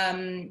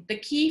 the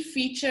key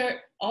feature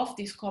of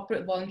this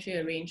corporate voluntary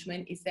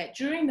arrangement is that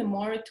during the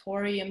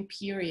moratorium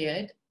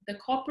period, the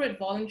corporate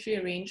voluntary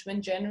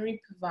arrangement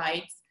generally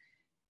provides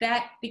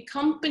that the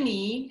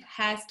company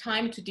has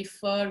time to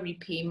defer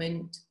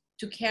repayment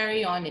to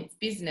carry on its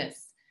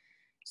business.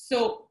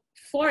 So,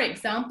 for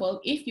example,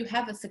 if you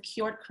have a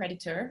secured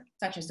creditor,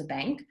 such as a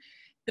bank,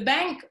 the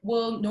bank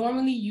will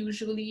normally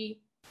usually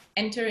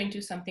enter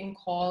into something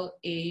called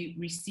a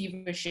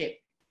receivership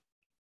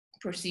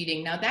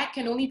proceeding. Now, that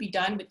can only be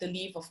done with the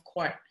leave of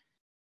court.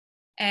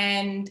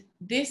 And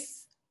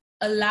this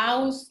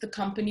allows the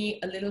company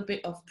a little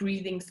bit of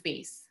breathing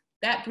space.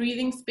 That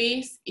breathing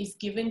space is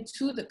given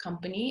to the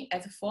company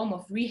as a form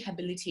of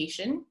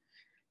rehabilitation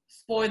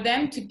for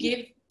them to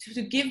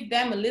give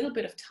them a little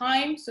bit of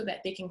time so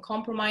that they can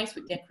compromise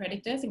with their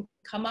creditors and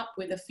come up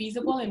with a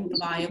feasible and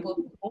viable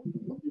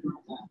proposal.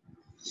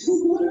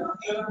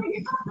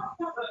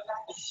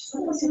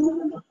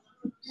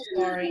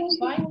 Sorry,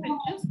 if I could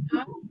just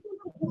ask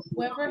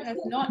whoever has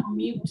not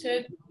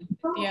muted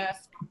their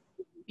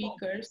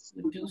speakers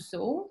to do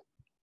so.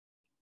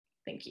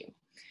 Thank you.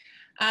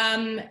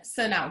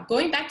 So now,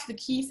 going back to the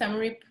key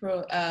summary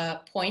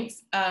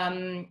points,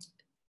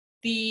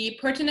 the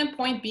pertinent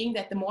point being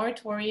that the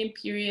moratorium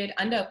period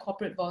under a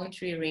corporate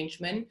voluntary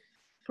arrangement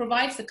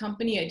provides the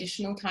company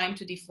additional time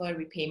to defer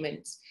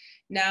repayments.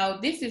 Now,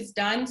 this is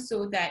done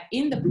so that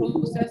in the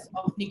process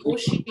of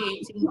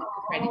negotiating with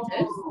the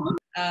creditors,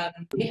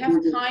 they have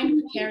time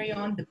to carry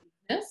on the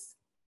business,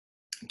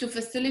 to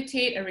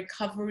facilitate a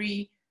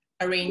recovery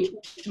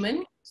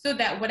arrangement so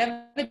that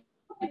whatever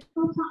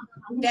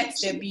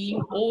debts they're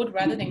being owed,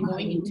 rather than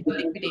going into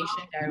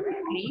liquidation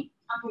directly,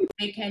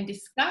 they can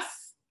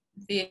discuss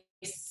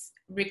this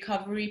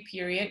recovery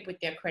period with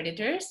their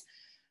creditors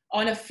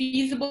on a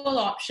feasible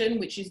option,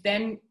 which is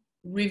then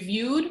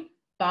reviewed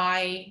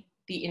by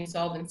the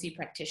insolvency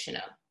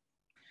practitioner.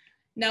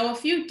 Now, a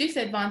few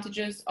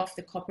disadvantages of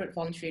the corporate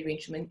voluntary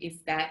arrangement is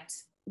that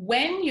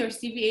when your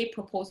CVA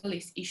proposal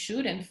is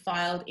issued and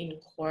filed in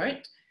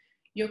court,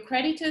 your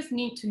creditors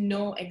need to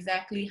know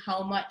exactly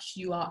how much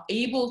you are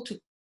able to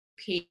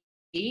pay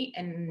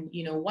and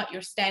what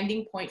your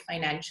standing point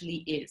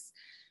financially is.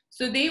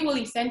 So they will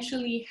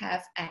essentially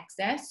have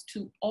access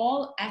to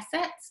all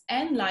assets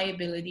and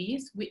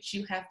liabilities which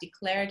you have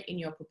declared in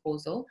your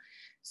proposal.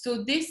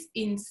 So this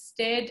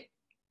instead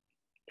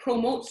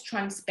promotes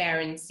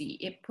transparency.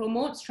 It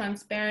promotes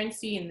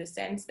transparency in the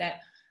sense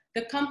that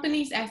the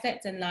company's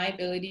assets and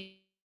liabilities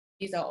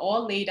are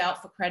all laid out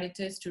for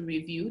creditors to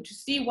review, to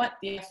see what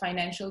their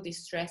financial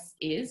distress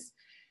is,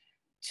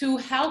 to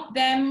help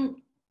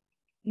them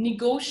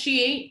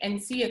negotiate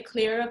and see a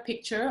clearer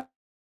picture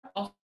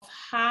of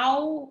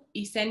how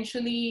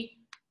essentially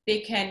they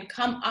can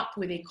come up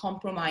with a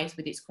compromise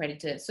with its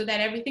creditors so that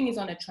everything is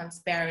on a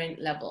transparent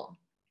level.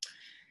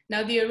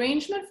 Now, the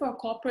arrangement for a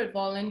corporate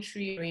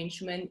voluntary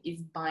arrangement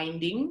is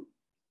binding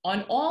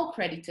on all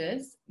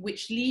creditors,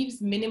 which leaves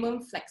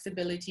minimum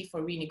flexibility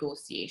for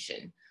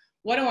renegotiation.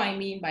 What do I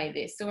mean by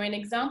this? So an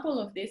example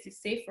of this is,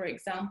 say, for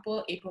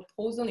example, a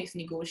proposal is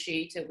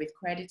negotiated with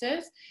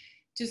creditors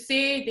to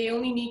say they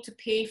only need to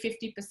pay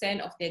 50%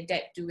 of their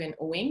debt due and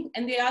owing,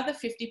 and the other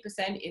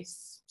 50%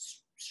 is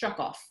struck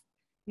off.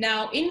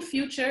 Now, in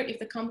future, if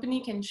the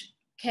company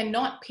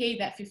cannot pay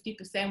that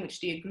 50%, which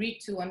they agreed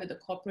to under the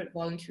corporate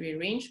voluntary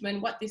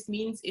arrangement, what this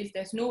means is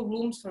there's no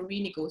rooms for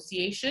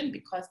renegotiation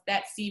because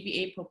that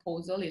CVA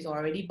proposal is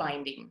already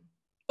binding.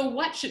 So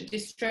what should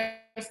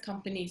distressed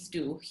companies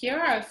do? Here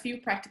are a few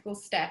practical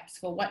steps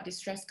for what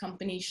distressed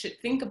companies should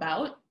think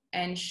about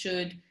and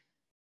should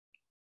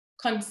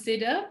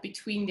consider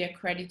between their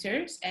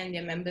creditors and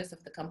their members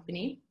of the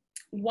company.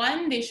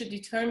 One, they should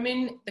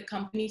determine the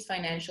company's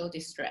financial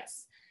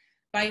distress.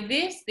 By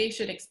this, they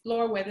should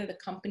explore whether the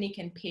company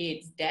can pay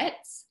its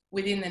debts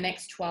within the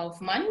next 12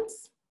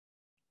 months.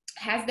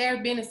 Has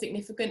there been a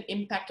significant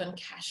impact on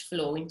cash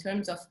flow in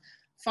terms of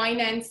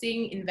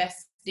financing,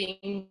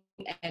 investing,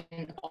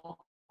 and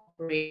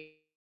operating?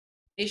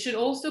 They should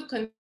also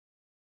consider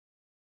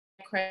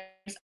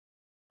creditors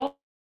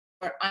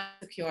or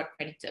unsecured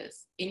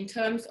creditors in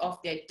terms of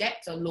their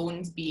debts or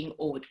loans being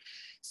owed.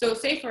 So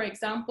say, for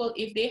example,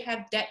 if they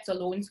have debts or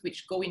loans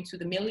which go into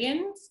the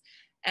millions,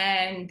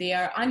 and they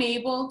are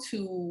unable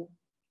to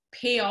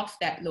pay off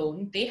that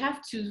loan, they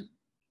have to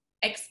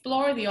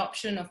explore the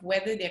option of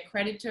whether their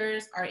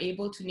creditors are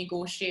able to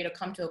negotiate or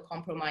come to a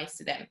compromise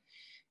to them.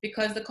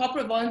 Because the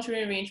corporate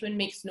voluntary arrangement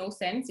makes no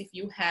sense if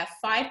you have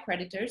 5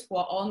 creditors who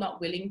are all not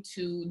willing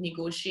to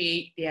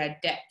negotiate their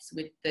debts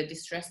with the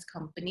distressed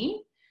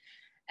company,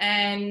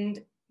 and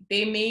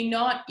they may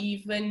not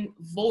even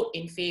vote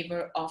in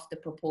favor of the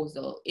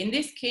proposal. In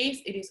this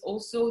case, it is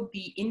also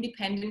the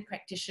independent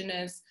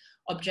practitioner's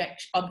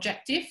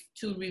objective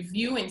to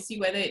review and see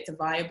whether it's a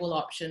viable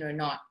option or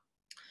not.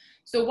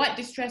 So what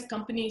distressed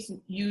companies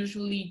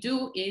usually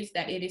do is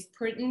that it is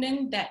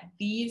pertinent that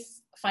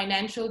these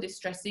financial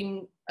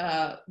distressing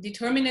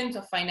determinants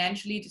of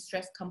financially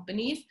distressed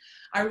companies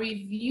are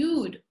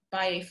reviewed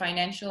by a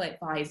financial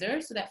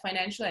advisor so that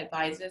financial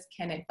advisors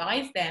can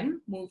advise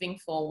them moving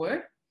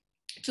forward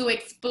to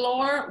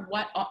explore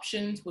what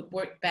options would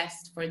work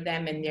best for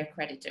them and their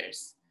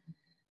creditors.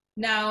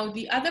 Now,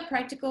 the other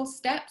practical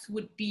steps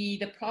would be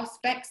the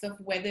prospects of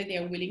whether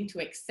they're willing to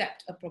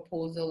accept a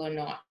proposal or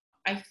not.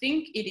 I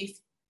think it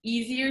is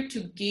easier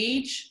to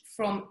gauge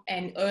from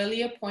an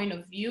earlier point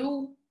of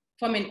view,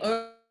 from an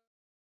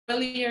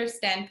earlier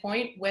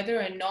standpoint,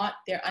 whether or not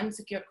their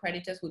unsecured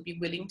creditors would be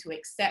willing to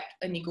accept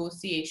a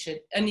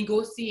negotiated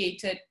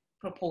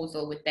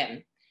proposal with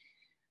them.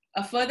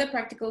 A further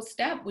practical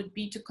step would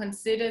be to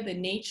consider the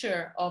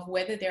nature of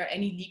whether there are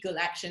any legal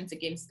actions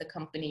against the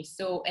company.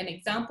 So an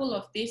example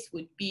of this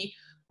would be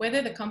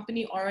whether the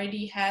company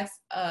already has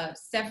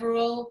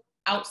several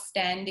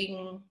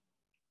outstanding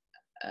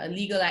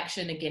legal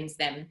action against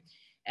them.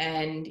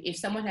 And if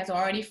someone has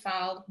already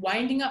filed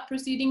winding up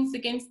proceedings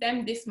against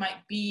them, this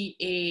might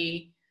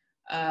be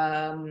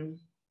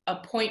a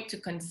point to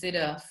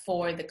consider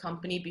for the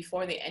company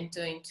before they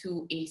enter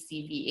into a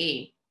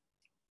CVA.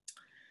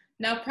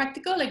 Now,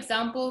 practical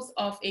examples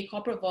of a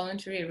corporate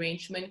voluntary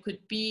arrangement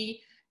could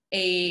be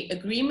an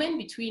agreement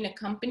between a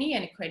company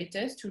and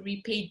creditors to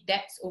repay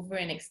debts over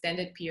an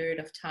extended period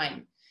of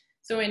time.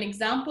 So an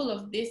example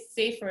of this,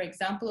 say, for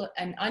example,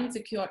 an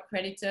unsecured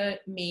creditor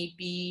may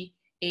be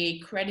a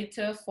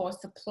creditor for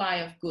supply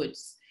of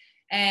goods.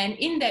 And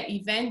in that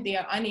event, they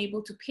are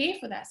unable to pay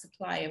for that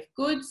supply of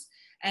goods,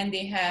 and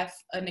they have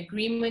an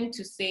agreement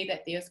to say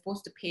that they are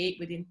supposed to pay it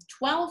within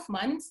 12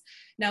 months.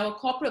 Now, a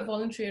corporate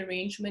voluntary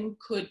arrangement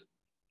could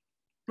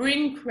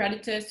bring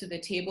creditors to the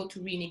table to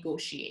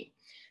renegotiate.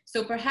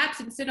 So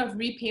perhaps instead of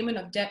repayment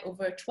of debt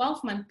over a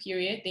 12-month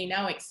period, they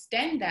now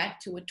extend that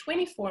to a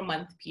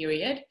 24-month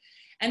period.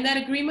 And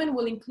that agreement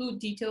will include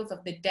details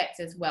of the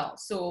debts as well.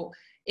 So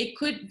it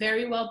could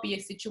very well be a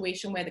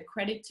situation where the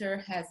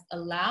creditor has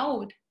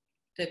allowed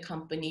the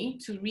company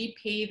to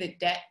repay the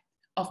debt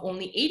of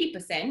only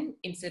 80%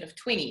 instead of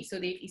 20%. So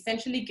they've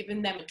essentially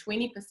given them a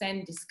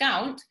 20%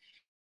 discount.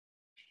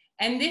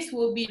 And this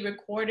will be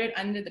recorded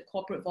under the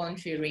corporate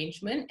voluntary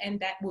arrangement, and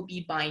that will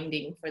be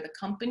binding for the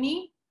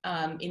company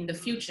in the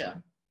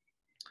future.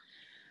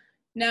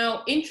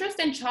 Now, interest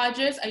and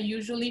charges are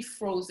usually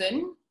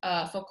frozen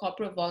for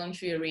corporate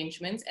voluntary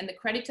arrangements, and the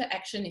creditor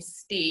action is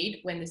stayed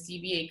when the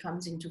CVA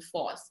comes into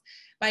force.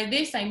 By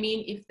this, I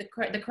mean if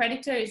the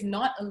creditor is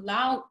not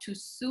allowed to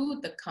sue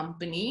the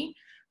company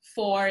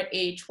for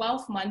a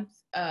 12-month,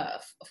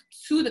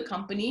 sue the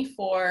company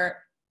for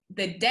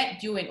the debt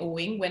due and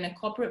owing when a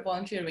corporate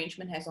voluntary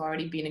arrangement has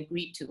already been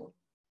agreed to.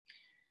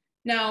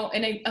 Now,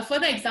 a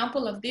further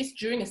example of this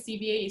during a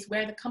CVA is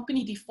where the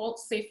company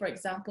defaults, say, for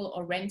example,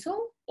 a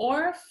rental,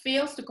 or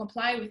fails to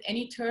comply with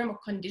any term or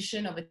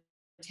condition of a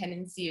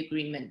tenancy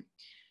agreement.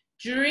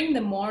 During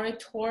the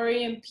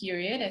moratorium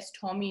period, as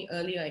Tommy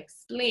earlier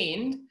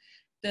explained,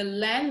 the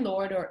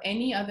landlord or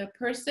any other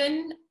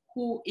person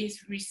who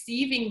is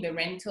receiving the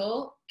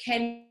rental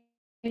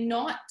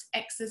cannot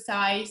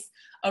exercise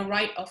a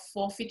right of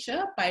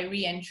forfeiture by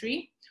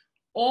re-entry,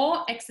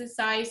 or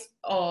exercise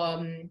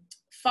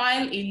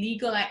file a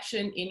legal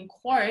action in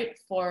court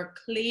for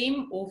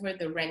claim over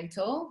the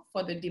rental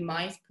for the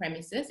demised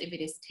premises if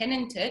it is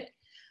tenanted,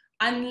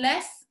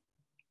 unless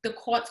the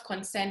court's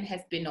consent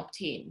has been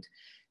obtained.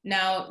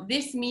 Now,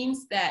 this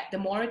means that the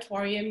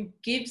moratorium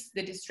gives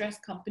the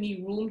distressed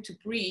company room to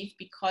breathe,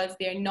 because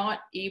they're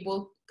not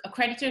able,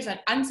 creditors and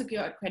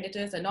unsecured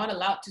creditors are not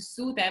allowed to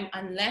sue them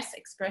unless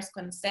express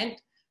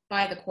consent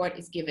by the court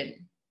is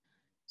given.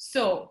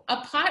 So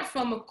apart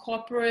from a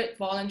corporate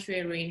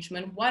voluntary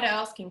arrangement, what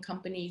else can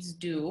companies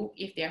do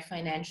if they're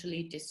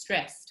financially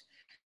distressed?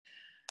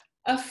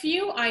 A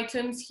few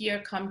items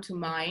here come to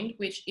mind,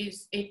 which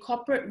is a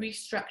corporate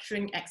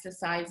restructuring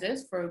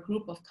exercises for a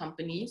group of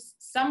companies.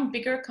 Some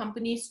bigger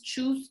companies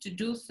choose to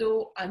do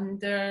so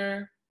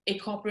under a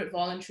corporate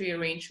voluntary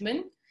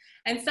arrangement,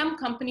 and some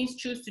companies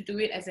choose to do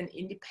it as an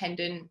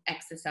independent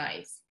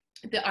exercise.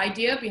 The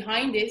idea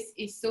behind this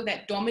is so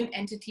that dormant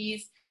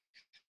entities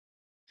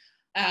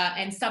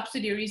and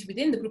subsidiaries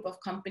within the group of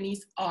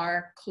companies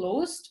are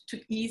closed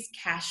to ease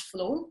cash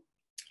flow.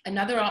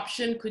 Another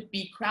option could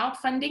be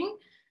crowdfunding,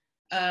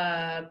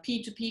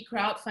 P2P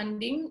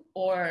crowdfunding,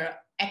 or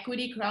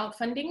equity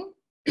crowdfunding.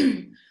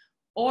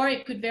 Or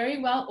it could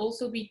very well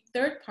also be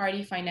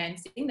third-party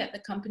financing that the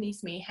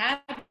companies may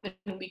have,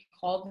 and we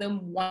call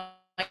them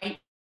white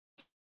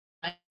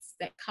lines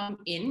that come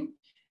in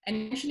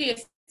and actually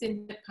assist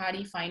in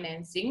third-party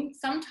financing.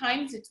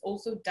 Sometimes it's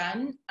also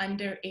done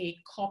under a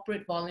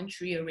corporate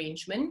voluntary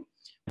arrangement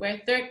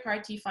where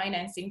third-party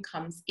financing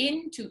comes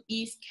in to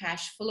ease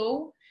cash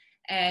flow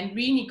and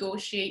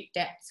renegotiate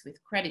debts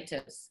with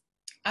creditors.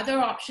 Other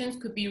options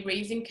could be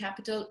raising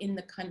capital in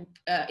the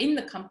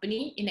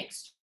company in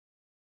exchange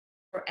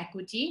for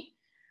equity,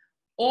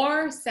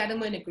 or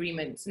settlement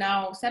agreements.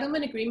 Now,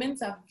 settlement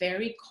agreements are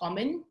very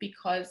common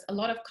because a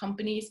lot of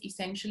companies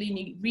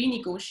essentially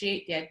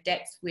renegotiate their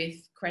debts with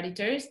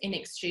creditors in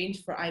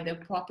exchange for either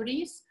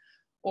properties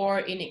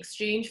or in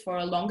exchange for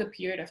a longer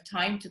period of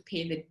time to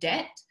pay the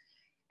debt.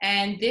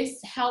 And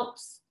this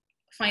helps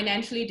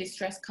financially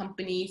distressed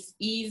companies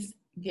ease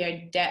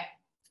their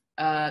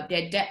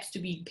debts to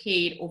be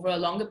paid over a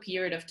longer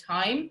period of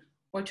time,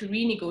 or to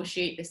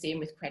renegotiate the same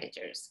with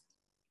creditors.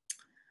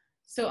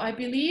 So I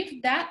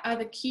believe that are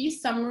the key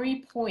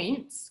summary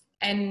points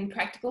and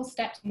practical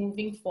steps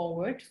moving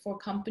forward for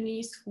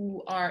companies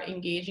who are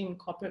engaging in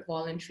corporate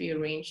voluntary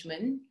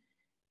arrangement.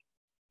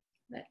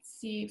 Let's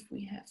see if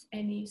we have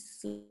any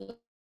Slido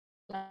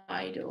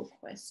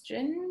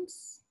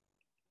questions.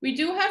 We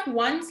do have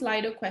one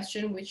Slido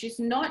question which is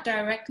not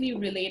directly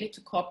related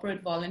to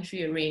corporate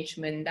voluntary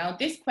arrangement. Now,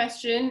 this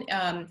question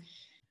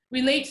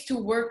relates to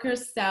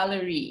workers'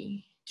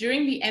 salary.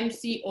 During the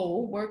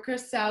MCO,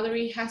 workers'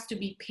 salary has to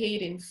be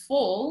paid in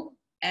full,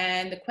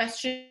 and the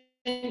question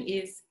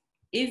is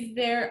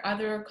there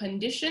other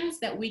conditions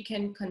that we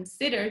can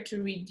consider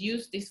to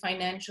reduce this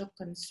financial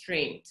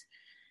constraint?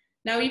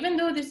 Now, even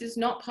though this is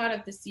not part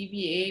of the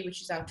CVA,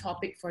 which is our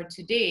topic for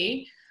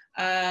today,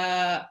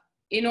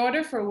 in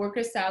order for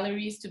workers'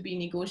 salaries to be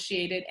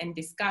negotiated and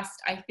discussed,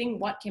 I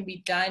think what can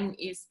be done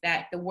is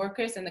that the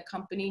workers and the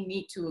company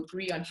need to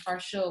agree on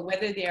partial,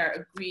 whether they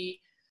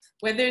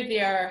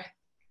are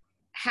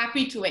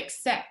happy to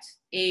accept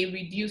a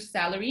reduced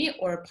salary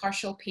or a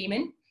partial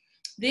payment.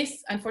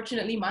 This,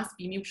 unfortunately, must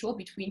be mutual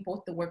between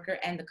both the worker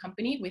and the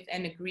company, with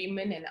an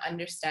agreement and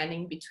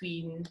understanding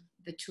between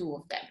the two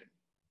of them.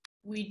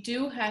 we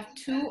do have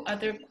two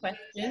other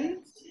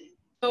questions.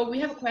 So we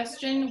have a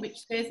question which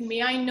says,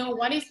 may I know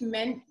what is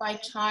meant by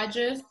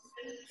charges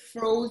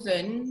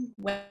frozen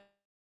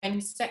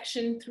when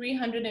Section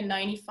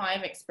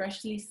 395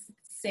 expressly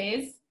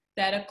says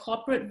that a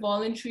corporate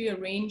voluntary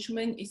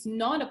arrangement is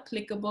not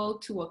applicable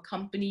to a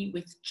company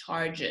with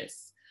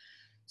charges?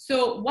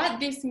 So what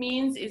this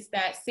means is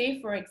that, say,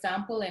 for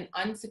example, an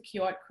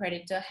unsecured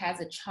creditor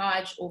has a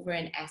charge over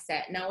an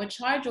asset. Now, a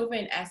charge over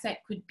an asset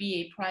could be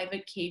a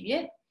private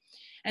caveat,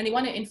 and they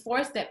want to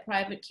enforce that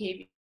private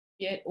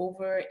caveat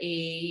over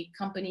a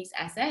company's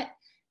asset.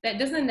 That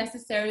doesn't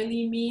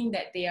necessarily mean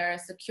that they are a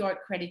secured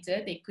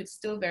creditor. They could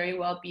still very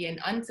well be an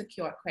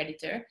unsecured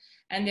creditor,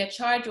 and their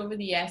charge over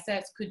the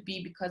assets could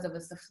be because of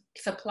a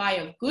supply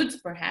of goods,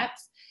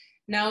 perhaps.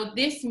 Now,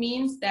 this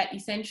means that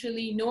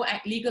essentially no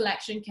legal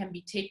action can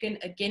be taken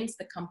against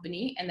the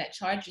company, and that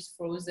charge is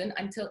frozen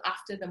until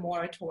after the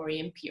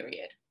moratorium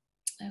period.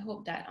 I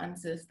hope that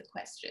answers the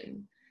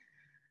question.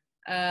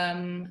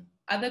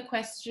 Other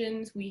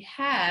questions we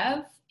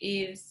have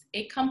is,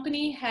 a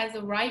company has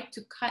a right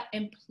to cut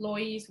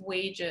employees'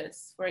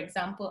 wages, for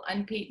example,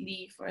 unpaid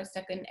leave for a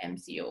second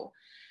MCO.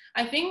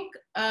 I think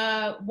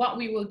what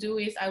we will do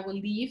is I will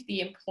leave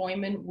the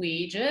employment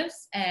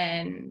wages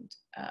and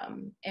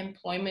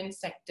employment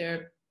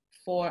sector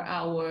for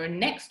our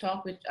next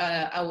talk,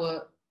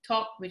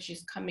 which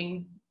is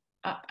coming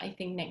up, I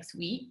think, next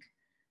week.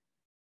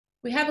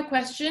 We have a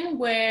question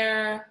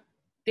where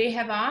they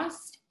have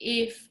asked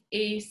if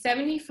a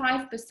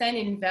 75%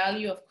 in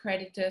value of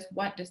creditors,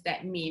 what does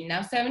that mean?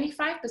 Now,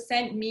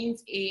 75%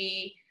 means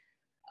a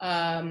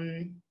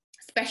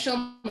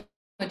special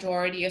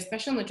majority.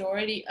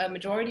 A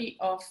majority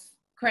of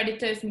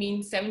creditors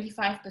means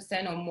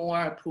 75% or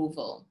more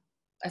approval.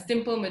 A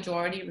simple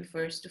majority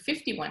refers to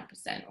 51%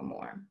 or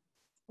more.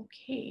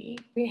 Okay,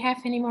 do we have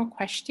any more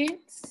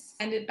questions?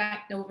 Hand it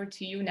back over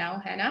to you now,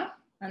 Hannah,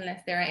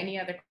 unless there are any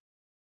other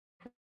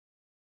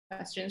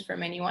questions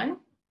from anyone.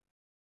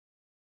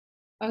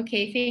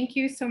 Okay, thank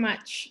you so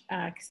much,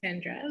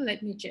 Cassandra.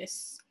 Let me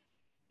just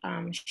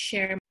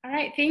share. All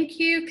right, thank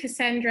you,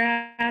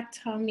 Cassandra,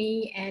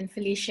 Tommy, and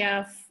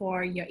Felicia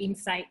for your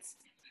insights.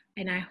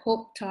 And I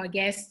hope to our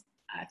guests,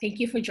 thank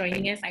you for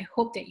joining us. I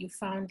hope that you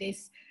found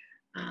this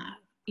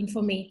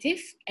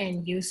informative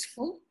and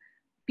useful.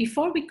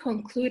 Before we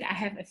conclude, I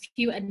have a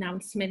few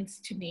announcements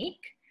to make.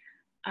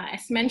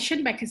 As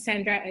mentioned by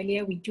Cassandra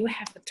earlier, we do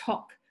have a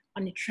talk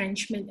on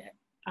retrenchment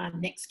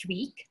next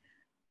week.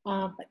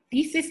 But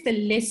this is the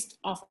list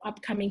of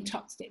upcoming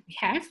talks that we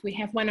have. We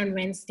have one on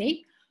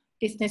Wednesday,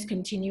 Business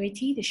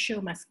Continuity, the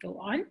show must go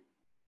on.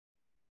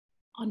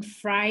 On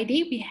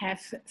Friday, we have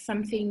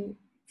something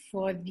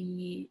for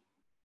the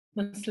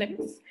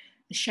Muslims,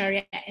 the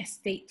Sharia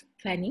estate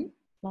planning,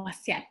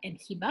 wasiat and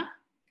hibah.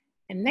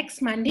 And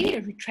next Monday,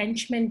 a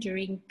retrenchment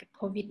during the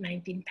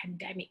COVID-19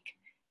 pandemic.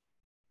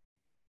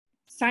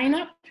 Sign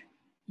up,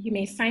 you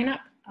may sign up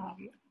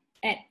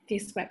at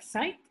this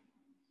website,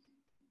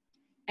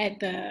 at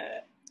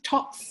the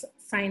talks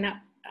sign up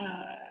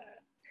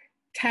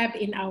tab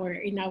in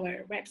our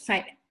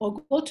website,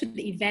 or go to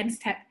the events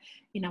tab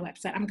in our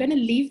website. I'm going to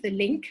leave the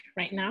link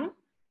right now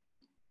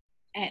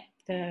at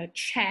the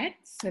chat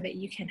so that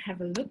you can have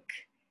a look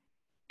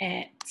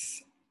at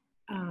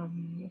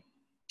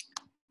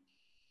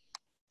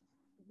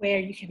where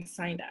you can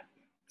sign up.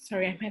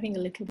 Sorry, I'm having a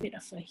little bit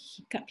of a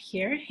hiccup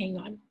here. Hang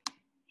on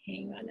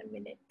a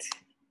minute.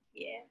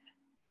 Yeah.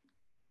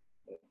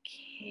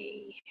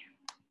 Okay.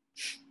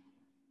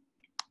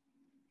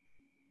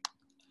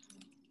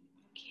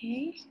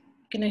 Okay,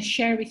 I'm going to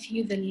share with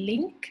you the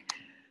link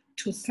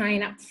to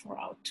sign up for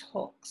our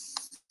talks.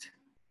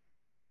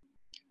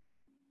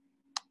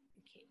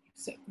 Okay,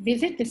 so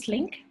visit this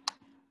link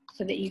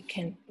so that you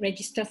can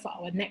register for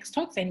our next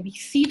talks. And we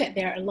see that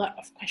there are a lot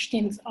of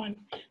questions on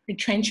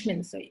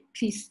retrenchment, so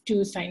please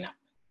do sign up.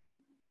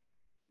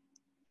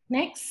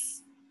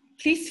 Next,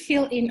 please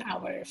fill in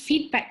our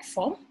feedback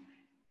form.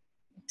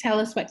 Tell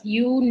us what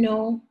you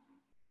know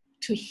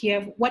to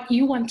hear, what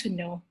you want to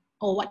know,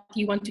 or what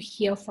you want to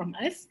hear from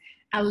us.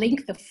 I'll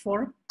link the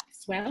form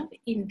as well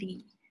in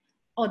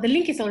the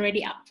link is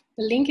already up.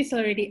 The link is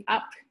already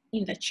up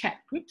in the chat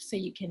group, so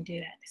you can do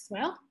that as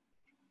well.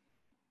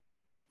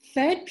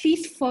 Third,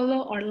 please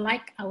follow or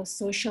like our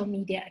social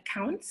media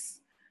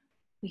accounts.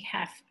 We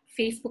have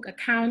Facebook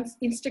accounts,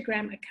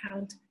 Instagram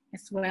account,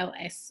 as well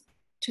as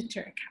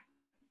Twitter account.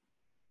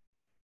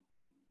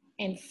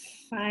 And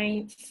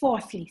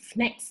fourthly,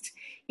 next,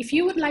 if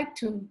you would like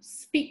to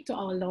speak to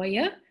our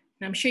lawyer,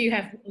 and I'm sure you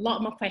have a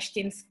lot more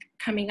questions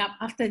coming up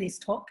after this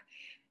talk,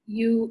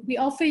 we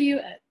offer you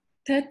a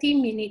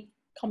 30-minute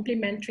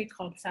complimentary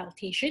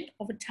consultation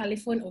over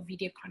telephone or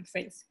video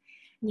conference.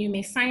 And you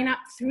may sign up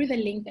through the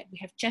link that we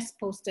have just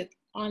posted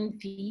on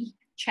the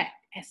chat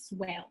as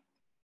well.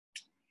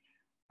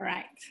 All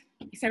right,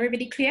 is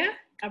everybody clear?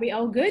 Are we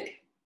all good?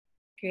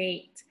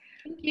 Great,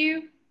 thank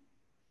you.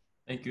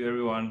 Thank you,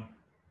 everyone.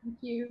 Thank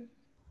you.